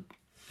så...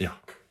 Ja.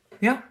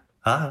 Ja.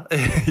 Hæ?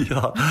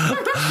 Ja.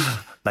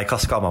 Nei, hva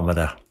skal man med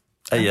det?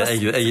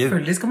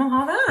 Selvfølgelig skal man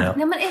ha det. Ja.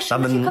 Nei, men jeg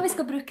skjønner ikke hva vi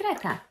skal bruke det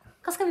til.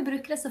 Hva skal vi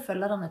bruke det som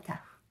følgerne til?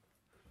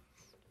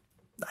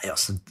 Nei,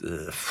 altså...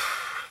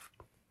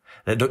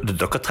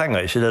 Dere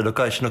trenger ikke det. Dere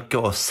har ikke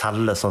noe å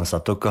selge sånn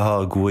sett. Dere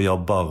har gode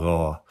jobber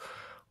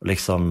og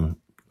liksom...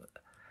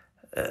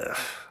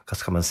 hva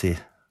skal man si?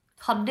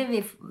 Hadde vi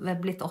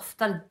blitt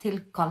oftere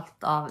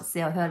tilkalt av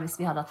Se og Hør hvis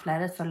vi hadde hatt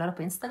flere følgere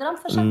på Instagram,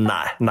 for eksempel?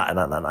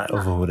 Nei,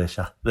 overhodet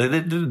ikke.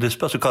 Det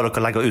spørs jo hva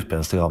dere legger ut på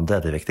Instagram, det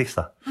er det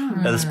viktigste.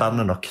 Er det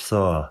spennende nok,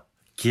 så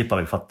griper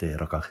jeg fatt i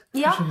dere.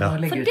 Ja, for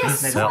det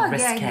så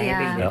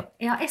jeg.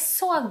 Jeg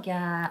så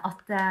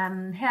at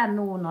her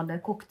nå, når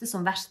det kokte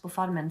som verst på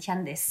Farmen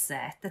kjendis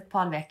etter et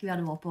par veker vi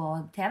hadde vært på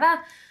TV,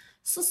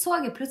 så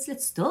jeg plutselig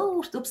et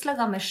stort oppslag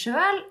av meg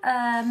selv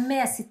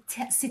med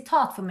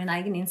sitat fra min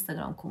egen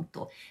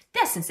Instagram-konto.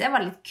 Det synes jeg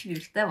var litt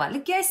kult. Det var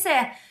litt gøy å se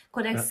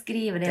hvor jeg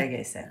skriver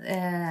det,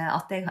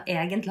 at jeg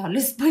egentlig har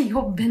lyst på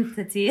jobben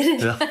til Tyr.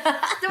 Ja.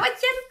 Det var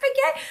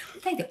kjempegøy!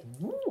 Jeg tenkte,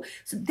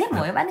 så det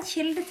må jo være en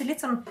kilde til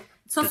litt sånn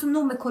som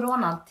nå med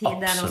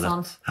koronatider og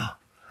sånn.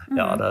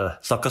 Ja, det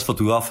stakkars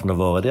fotografene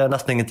våre. De har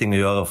nesten ingenting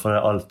å gjøre, for det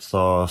er alt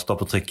som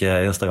står på trykk i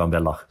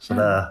Instagram-bilder. Så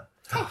det...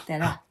 Tenk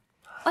det da.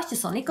 Det var ikke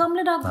sånn i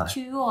gamle dag for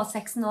 20 og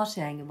 16 år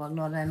siden, Ingeborg,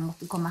 når en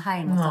måtte komme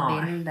hjem og ta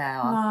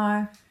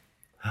bilder.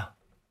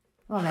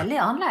 Det var veldig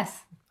annerledes.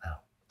 Ja.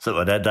 Så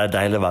det er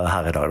deilig å være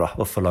her i dag, da,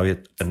 og få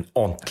laget en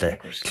ordentlig,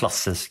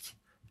 klassisk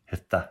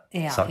hyttesak.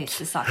 Ja,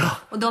 hyttesak.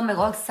 Og da må jeg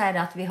også si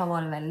det at vi har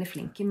vært veldig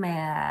flinke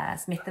med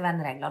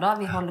smittevernregler. Da.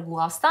 Vi holder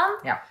god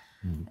avstand,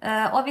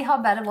 og vi har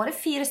bare vært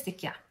 4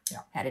 stykker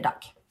her i dag.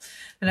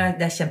 Men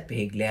det er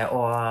kjempehyggelig,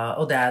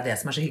 og det er det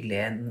som er så hyggelig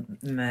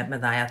med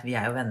deg, at vi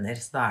er jo venner,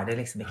 så da er det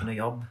liksom ikke noe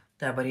jobb.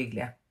 Det er bare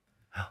hyggelig.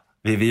 Ja.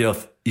 Vi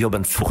gjør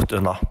jobben fort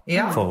unna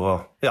for å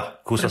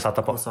kose oss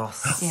etterpå.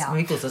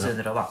 Vi koser oss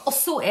under da. Og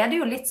så er det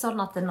jo litt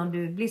sånn at når du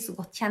blir så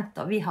godt kjent,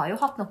 og vi har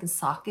jo hatt noen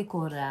saker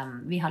hvor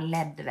vi har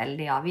ledd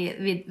veldig av.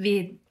 Vi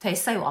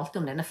tøyser jo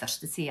alltid om denne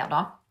første siden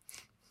da.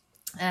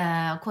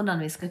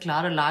 Hvordan vi skal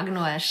klare å lage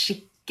noe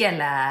skikkelig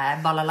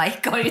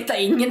balalaika ut av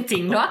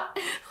ingenting da.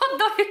 Og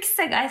da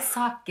husker jeg en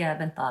sak,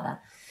 Bent Arne,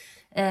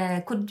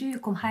 hvor du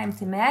kom hjem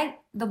til meg.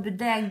 Da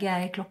bodde jeg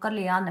i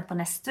Klokkarliane på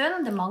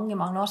Nesttun, det er mange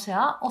år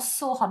siden. Og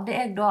så hadde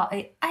jeg da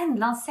i en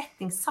eller annen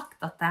setting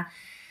sagt at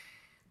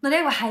når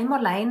jeg var hjemme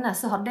alene,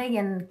 så hadde jeg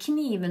en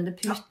kniv under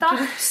puta.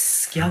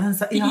 Husker jeg den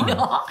saken?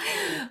 Ja.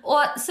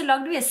 Og så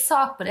lagde vi en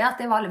sak på det,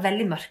 at det var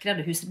veldig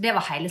mørkredde hus. Det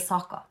var hele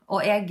saken. Og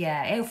jeg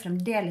er jo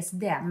fremdeles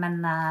det,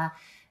 men...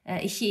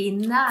 ikke i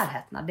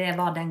nærheten av det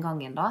var den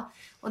gangen da.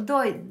 Og da,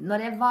 når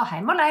jeg var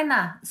hjemme alene,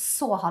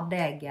 så hadde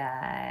jeg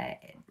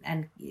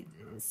en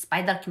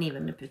speiderkniv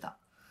under puta.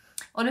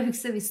 Og da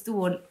husker jeg vi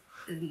stod og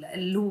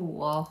lo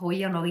og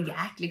hoia noe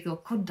jæklig,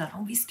 og hvordan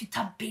om vi skulle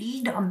ta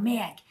bilder av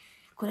meg,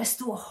 hvor jeg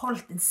stod og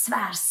holdt en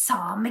svær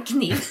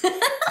samekniv.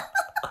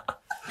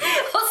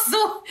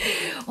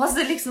 Og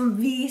så liksom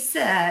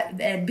vise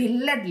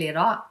billedlig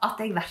da,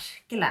 at jeg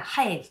virkelig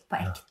helt på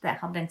ekte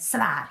hadde en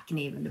svær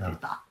kniv under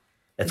puta.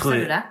 Jeg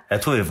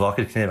tror vi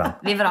vraket kniven.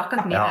 Vi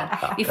vraket kniven.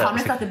 Vi fant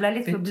ut at det ble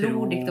litt for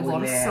blodig og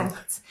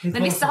voldsomt.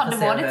 Men hvis det hadde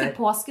vært til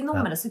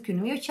påskenummeret, så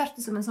kunne vi jo kjørt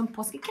det som en sånn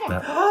påskekrem.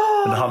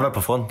 Men det havnet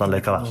på fronten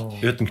likevel,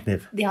 uten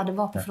kniv. De hadde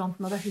vært på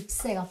fronten, og da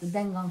husker jeg at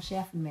den gang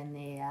sjefen min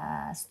i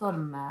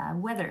Storm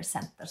Weather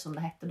Center, som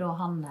det heter, da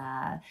han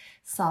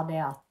sa det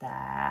at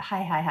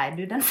hei,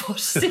 du, den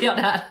forsiden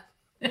der,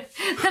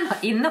 den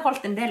har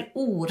inneholdt en del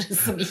ord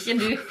som ikke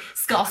du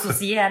skal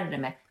assosiere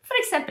det med. For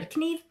eksempel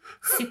kniv,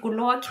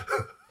 psykolog...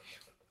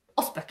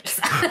 og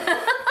spøkelse.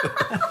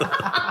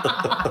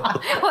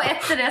 Og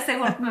etter det så har jeg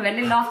holdt meg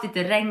veldig lavt i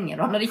terrenget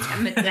når det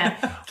kommer til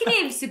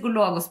kniv,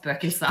 psykolog og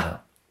spøkelse. Ja,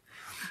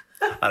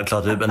 det er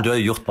klart, men du har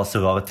jo gjort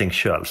masse rare ting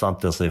selv,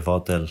 sant? Altså, i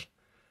forhold til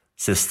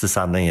siste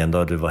sendingen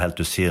da du var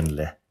helt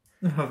usynlig.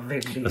 Det var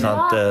veldig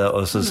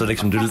og så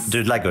liksom, du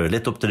legger jo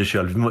litt opp til deg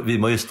selv. Vi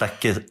må jo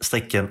strekke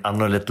strikken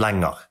enda litt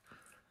lenger,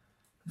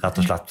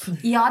 rett og slett.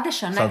 Ja, det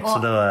skjønner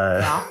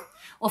jeg.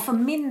 Og for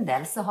min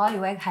del så har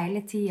jo jeg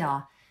hele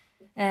tiden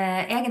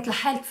egentlig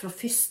helt fra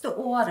første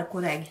året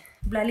hvor jeg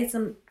ble litt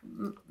sånn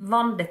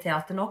vandet til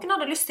at noen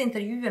hadde lyst til å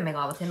intervjue meg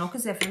av og til, noe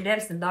som jeg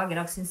fremdeles en dag i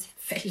dag synes er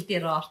veldig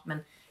rart,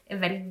 men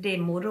er veldig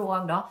moro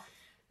også da.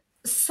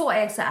 Så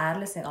er jeg så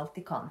ærlig som jeg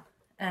alltid kan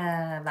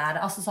være.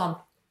 Altså sånn,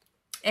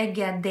 jeg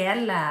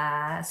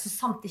deler så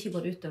sant det ikke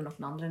går ut over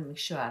noen andre enn meg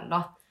selv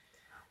da.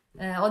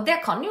 Og det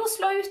kan jo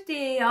slå ut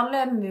i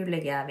alle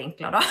mulige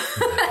vinkler da,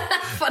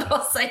 for å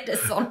si det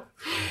sånn.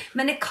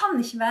 Men jeg kan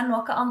ikke være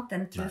noe annet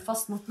enn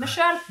trofast mot meg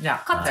selv.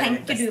 Hva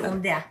tenker du om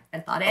det,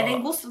 Bent Arne? Er det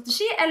en god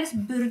strategi, eller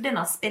burde den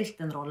ha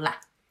spilt en rolle?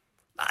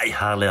 Nei,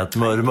 herlighet.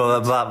 Du må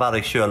være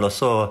deg selv, og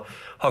så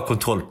ha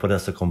kontroll på det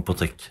som kommer på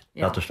trykk,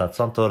 rett og slett.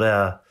 Sant? Og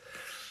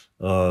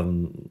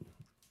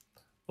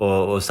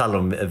Og selv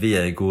om vi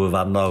gode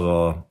venner,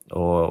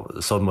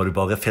 og så må du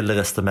bare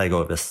filleriste meg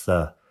også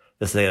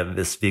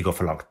hvis vi går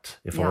for langt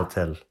i forhold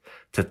til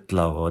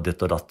titler og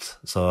ditt og datt.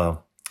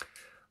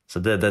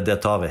 Så det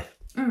tar vi.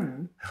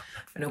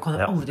 Men du kan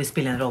jo aldri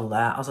spille en rolle,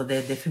 altså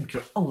det funker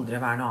jo aldri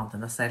å være noe annet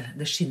enn deg selv.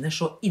 Det skinner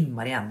så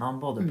innmari gjennom,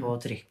 både på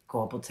trykk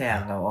og på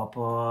TV og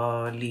på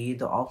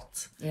lyd og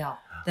alt. Ja.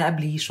 Det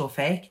blir så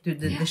fake,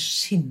 det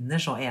skinner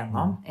så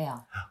gjennom. Ja.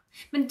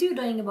 Men du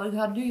da, Ingeborg,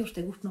 har du gjort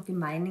deg opp noen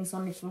mening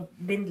sånn i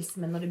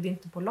forbindelse med når du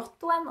begynte på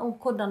Lottoen,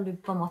 og hvordan du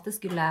på en måte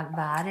skulle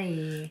være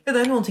i... Ja,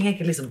 det noen ting jeg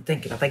ikke liksom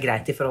tenker at det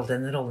greit i forhold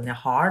til den rollen jeg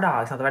har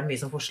da. Det har vært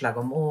mye sånn forslag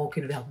om,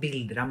 kunne vi hatt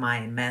bilder av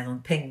meg med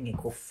noen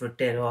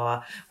pengekofferter og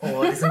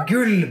liksom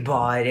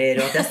gullbarer,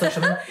 og at jeg står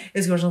som jeg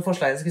husker det var sånn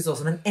forslag, jeg skulle stå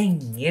som en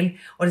engel,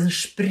 og liksom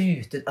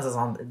sprute ut, altså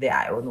sånn, det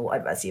jo noe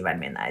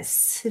arbeidsgiveren min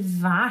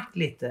svært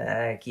lite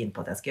keen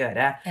på at jeg skal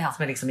gjøre,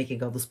 som jeg liksom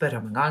ikke gadd å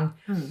spørre om en gang.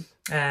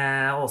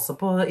 Og også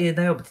da jeg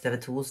jobbet i TV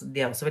 2,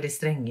 de også veldig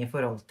strenge i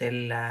forhold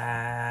til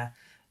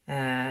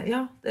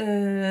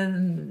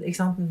ikke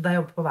sant? Da jeg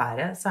jobbet på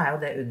været, så jo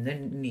det under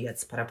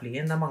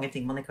nyhetsparaplyen. Det mange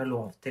ting man ikke har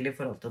lov til i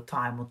forhold til å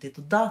ta imot ditt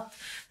og datt,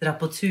 dra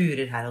på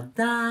turer her og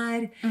der.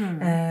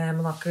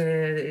 Man har ikke,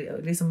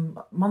 liksom,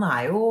 man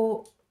jo,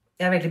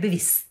 jeg veldig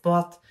bevisst på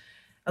at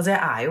altså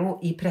jeg jo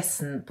i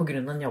pressen på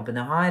grunn av den jobben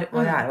jeg har,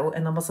 og jeg jo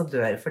en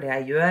ambassadør for det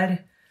jeg gjør.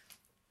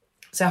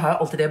 Så jeg har jo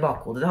alltid det i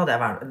bakhodet. Det hadde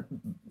jeg vært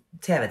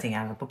TV-ting jeg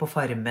har vært på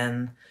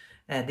Farmen,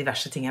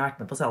 diverse ting jeg har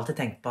vært med på, så jeg har alltid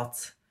tenkt på at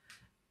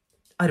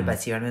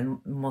arbeidsgiveren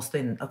min må stå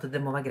inn, at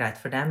det må være greit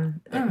for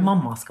dem.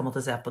 Mamma skal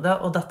måtte se på det,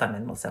 og datteren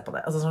min må se på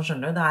det. Altså sånn,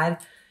 skjønner du,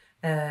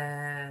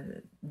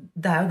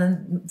 det jo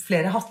den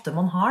flere hatter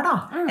man har da.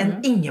 En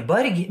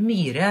Ingeborg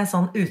Myhre,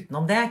 sånn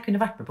utenom det, kunne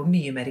vært med på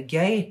mye mer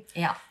gøy.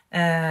 Ja.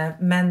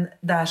 Men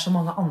det så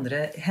mange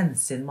andre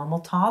hensyn man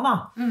må ta da.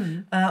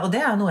 Og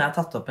det jo noe jeg har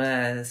tatt opp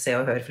med Se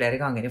og Hør flere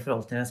ganger i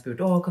forhold til når jeg har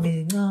spurt, kan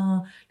vi,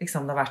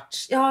 liksom det har vært,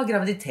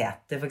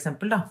 graviditeter for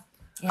eksempel da.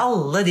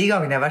 Alle de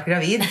gangene jeg har vært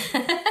gravid,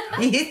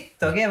 i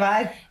hytt og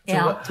gevær,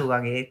 to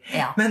ganger.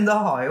 Men da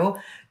har jo,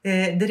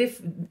 dere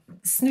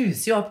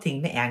snuser jo opp ting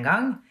med en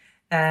gang.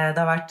 Det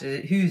har vært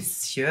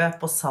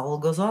huskjøp og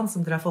salg og sånn,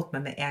 som dere har fått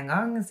med en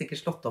gang, sikkert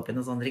slått opp i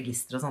noen sånne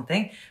register og sånne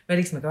ting. Vi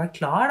har liksom ikke vært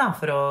klar da,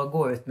 for å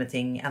gå ut med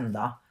ting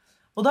enda.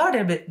 Og da har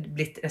det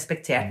blitt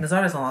respektert, men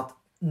så det sånn at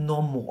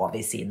nå må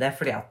vi si det,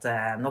 fordi at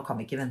nå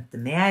kan vi ikke vente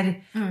mer.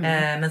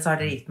 Men så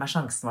har dere gitt meg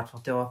sjansen i hvert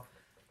fall til å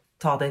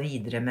ta det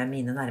videre med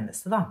mine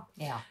nærmeste da.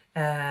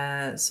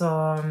 Så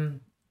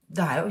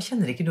det jo,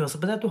 kjenner ikke du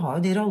også på det? Du har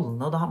jo de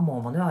rollene, og da må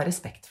man jo ha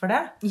respekt for det.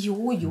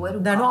 Jo,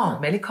 det noe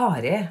annet med Elle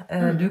Kari.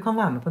 Du kan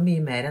være med på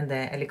mye mer enn det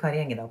Elle Kari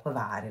Engedal på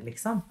været,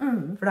 liksom.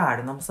 For da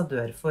det en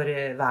ambassadør for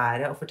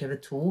været og for TV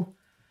 2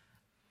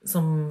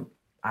 som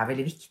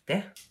veldig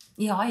viktig.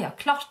 Ja,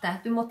 klart det.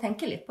 Du må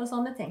tenke litt på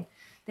sånne ting.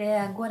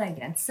 Det går en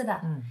grense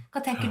der.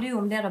 Hva tenker du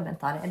om det da,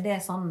 Bent Are?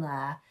 Det sånn...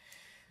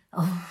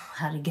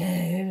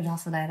 herregud,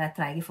 altså de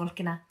trege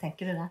folkene.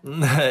 Tenker du det?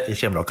 Nei,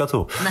 ikke om dere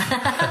to.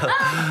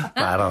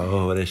 Nei da,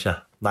 det ikke.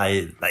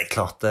 Nei,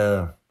 klart det.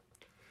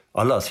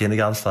 Alle har sine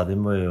grenser, de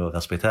må jo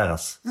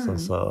respekteres.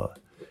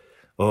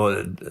 Og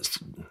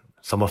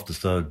som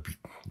oftest så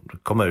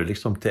kommer du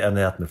liksom til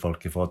enighet med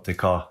folk i forhold til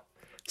hva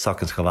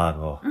saken skal være,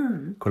 og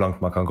hvor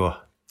langt man kan gå.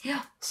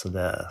 Så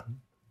det...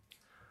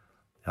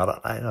 Ja da,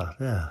 nei da,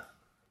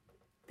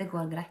 Det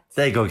går greit.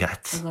 Det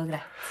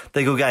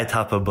går greit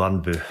her på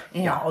Brandbu.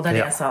 Ja, og det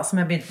jeg sa,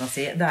 som jeg begynte med å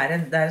si, det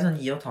et sånn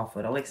gi og ta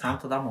forhold, ikke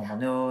sant? Og da må man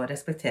jo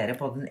respektere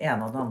på den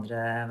ene og den andre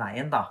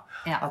veien da.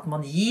 At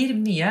man gir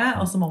mye,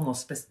 og så må man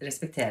også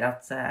respektere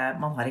at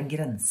man har en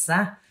grense,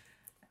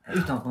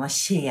 uten at man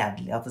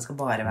kjedelig, at det skal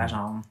bare være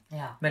sånn.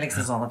 Men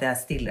liksom sånn at jeg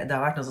stiller, det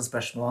har vært noen sånne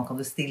spørsmål, kan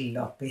du stille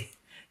opp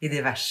i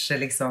diverse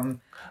liksom...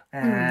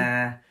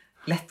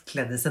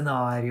 lettkledde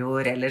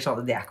scenarioer eller sånn,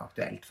 det ikke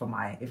aktuelt for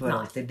meg i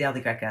forhold til, det hadde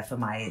ikke vært greit for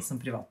meg som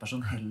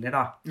privatperson heller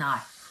da.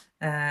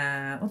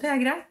 Og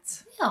det greit.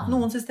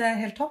 Noen synes det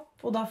helt topp,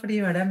 og da får de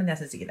gjøre det, men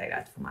jeg synes ikke det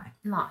greit for meg.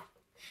 Nei.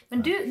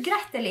 Men du,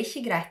 greit eller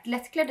ikke greit,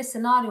 lettkledde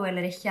scenario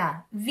eller ikke,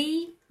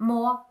 vi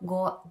må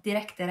gå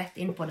direkte rett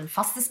inn på den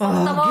faste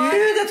spalten vår.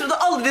 Gud, jeg trodde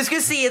aldri du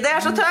skulle si det,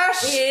 jeg så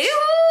tørst!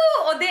 Jo,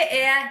 og det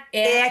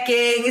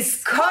Ekings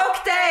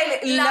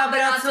Cocktail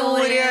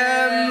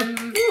Laboratorium!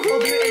 Og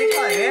du, Elle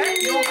Kari,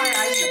 nå har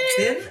jeg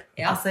kjøpt inn,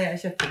 altså jeg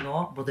kjøpte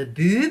nå både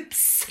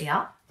boobs,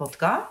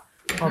 vodka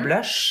og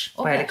blush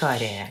på Elle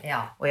Kari.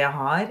 Og jeg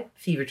har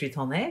Fever Tree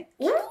Tonic,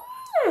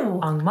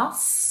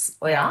 Angmas,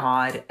 og jeg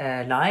har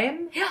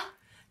lime,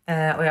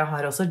 og jeg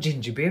har også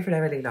ginger beer, for det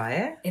jeg veldig glad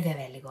i. Det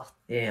veldig godt.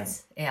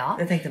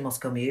 Jeg tenkte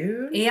Moscow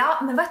Mule. Ja,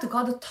 men vet du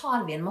hva, da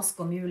tar vi en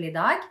Moscow Mule i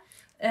dag.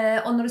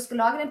 Og når du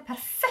skal lage den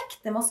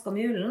perfekte Moscow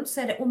Mulen,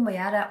 så det om å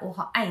gjøre å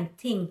ha en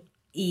ting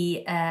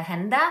i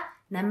hende,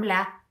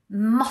 nemlig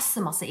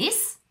masse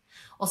is.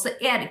 Og så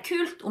det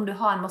kult om du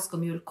har en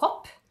Moscow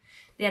Mule-kopp.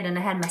 Det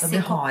denne her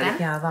messingkoppen. Det har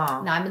ikke jeg da.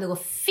 Nei, men det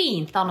går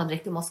fint an å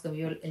drikke Moscow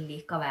Mule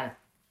likevel.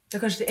 Det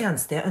kanskje det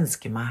eneste jeg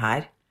ønsker meg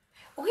her.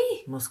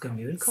 Oi, Moscow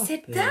Mule-kopper. se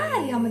der,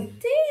 ja, men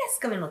det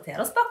skal vi notere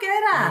oss bak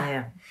øret.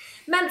 Ja.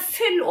 Men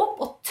fyll opp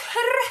og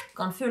trykk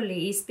den full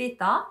i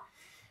isbiter.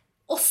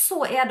 Og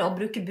så er det å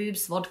bruke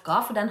Boobs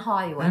vodka, for den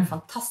har jo en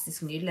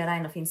fantastisk nydelig,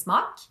 ren og fin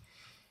smak.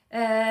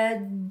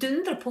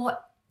 Dundre på,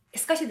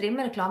 jeg skal ikke drive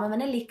med reklame,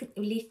 men jeg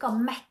liker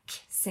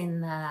Mac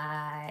sin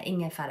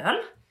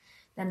ingefærøl.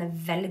 Den er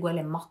veldig god,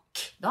 eller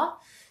Mac da.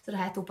 Så det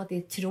heter opp at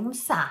de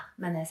Tromsø,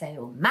 men jeg sier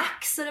jo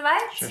Mac, så du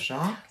vet.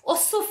 Og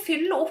så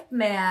fylle opp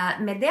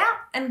med det,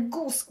 en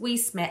god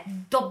squeeze med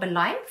dobbel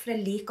lime, for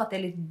jeg liker at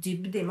det er litt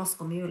dybde i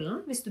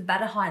Moscow-mulen. Hvis du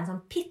bare har en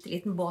sånn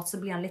pitteliten båt, så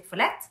blir den litt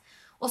for lett.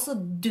 Og så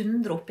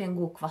dundre opp i en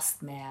god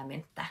kvast med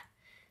mynte.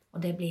 Og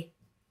det blir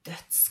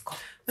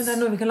dødsgodt. Men det er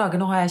noe vi kan lage.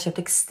 Nå har jeg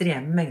kjøpt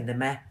ekstreme mengder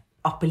med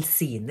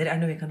appelsiner. Er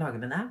det noe vi kan lage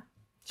med det?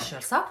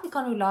 Selvsagt, vi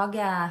kan jo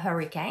lage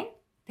Hurricane.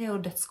 Det er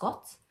jo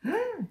dødsgodt.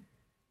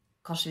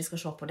 Kanskje vi skal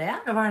se på det.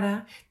 Ja, hva er det?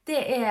 Det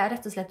er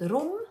rett og slett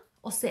rom,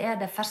 og så er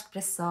det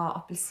ferskpressa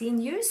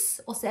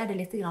appelsinjuice, og så er det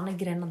litt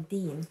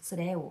grenadin, så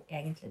det er jo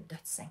egentlig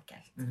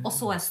dødsenkelt. Og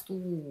så en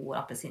stor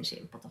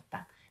appelsinskive på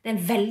toppen. Det er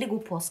en veldig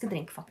god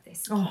påskedrink,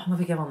 faktisk. Nå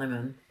fikk jeg vann i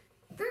munnen.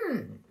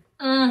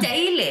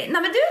 Deilig!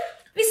 Nei, men du,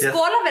 vi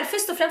skåler vel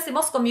først og fremst i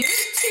Moscow Mule.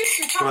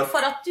 Tusen takk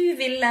for at du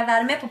ville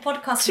være med på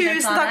podcasten.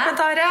 Tusen takk,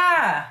 Bent-Are!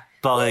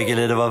 Bare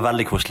hyggelig, det var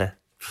veldig koselig.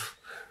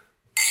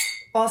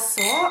 Og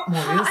så må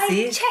vi jo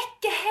si... en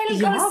kjekke helg, alle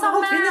sammen! Ja, da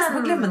holdt vi nesten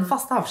å glemme den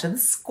faste avskjeden.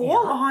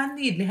 Skål, og ha en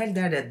nydelig helg.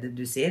 Det er det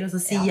du sier. Og så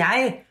sier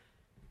jeg...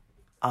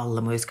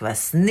 Alle må huske å være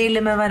snille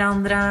med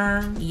hverandre.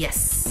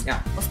 Yes. Ja.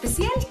 Og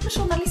spesielt med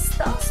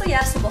journalister, så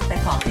gjør så godt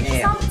jeg kan, ikke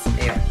sant?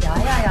 Ja.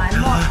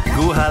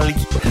 God helg!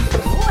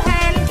 God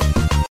helg!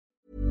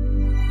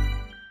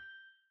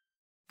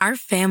 Our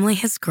family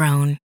has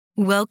grown.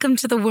 Welcome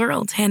to the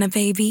world, Hannah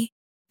baby.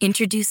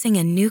 Introducing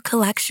a new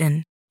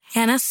collection,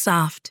 Hannah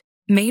Soft,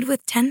 made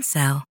with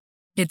Tencel.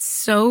 It's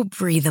so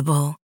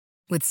breathable,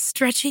 with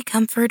stretchy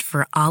comfort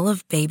for all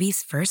of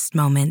baby's first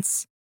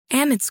moments.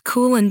 And it's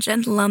cool and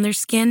gentle on their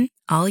skin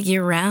all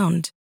year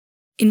round.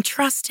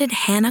 Entrusted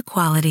Hannah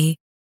quality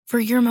for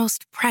your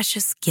most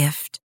precious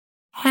gift.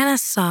 Hannah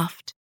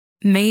Soft,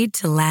 made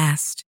to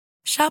last.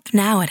 Shop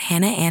now at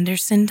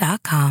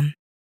hannahanderson.com.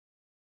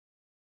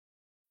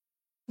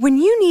 When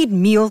you need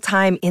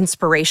mealtime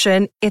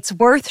inspiration, it's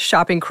worth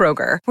shopping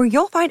Kroger, where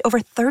you'll find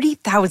over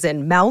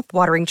 30,000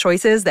 mouth-watering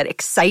choices that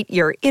excite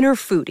your inner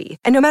foodie.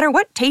 And no matter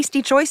what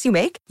tasty choice you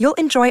make, you'll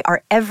enjoy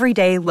our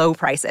everyday low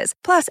prices,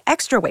 plus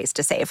extra ways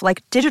to save,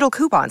 like digital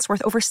coupons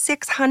worth over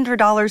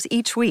 $600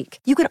 each week.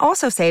 You can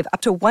also save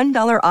up to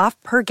 $1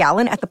 off per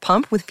gallon at the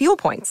pump with fuel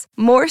points.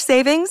 More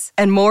savings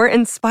and more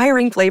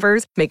inspiring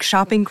flavors make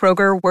shopping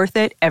Kroger worth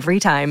it every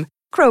time.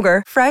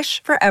 Kroger,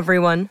 fresh for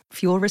everyone.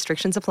 Fuel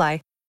restrictions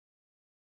apply.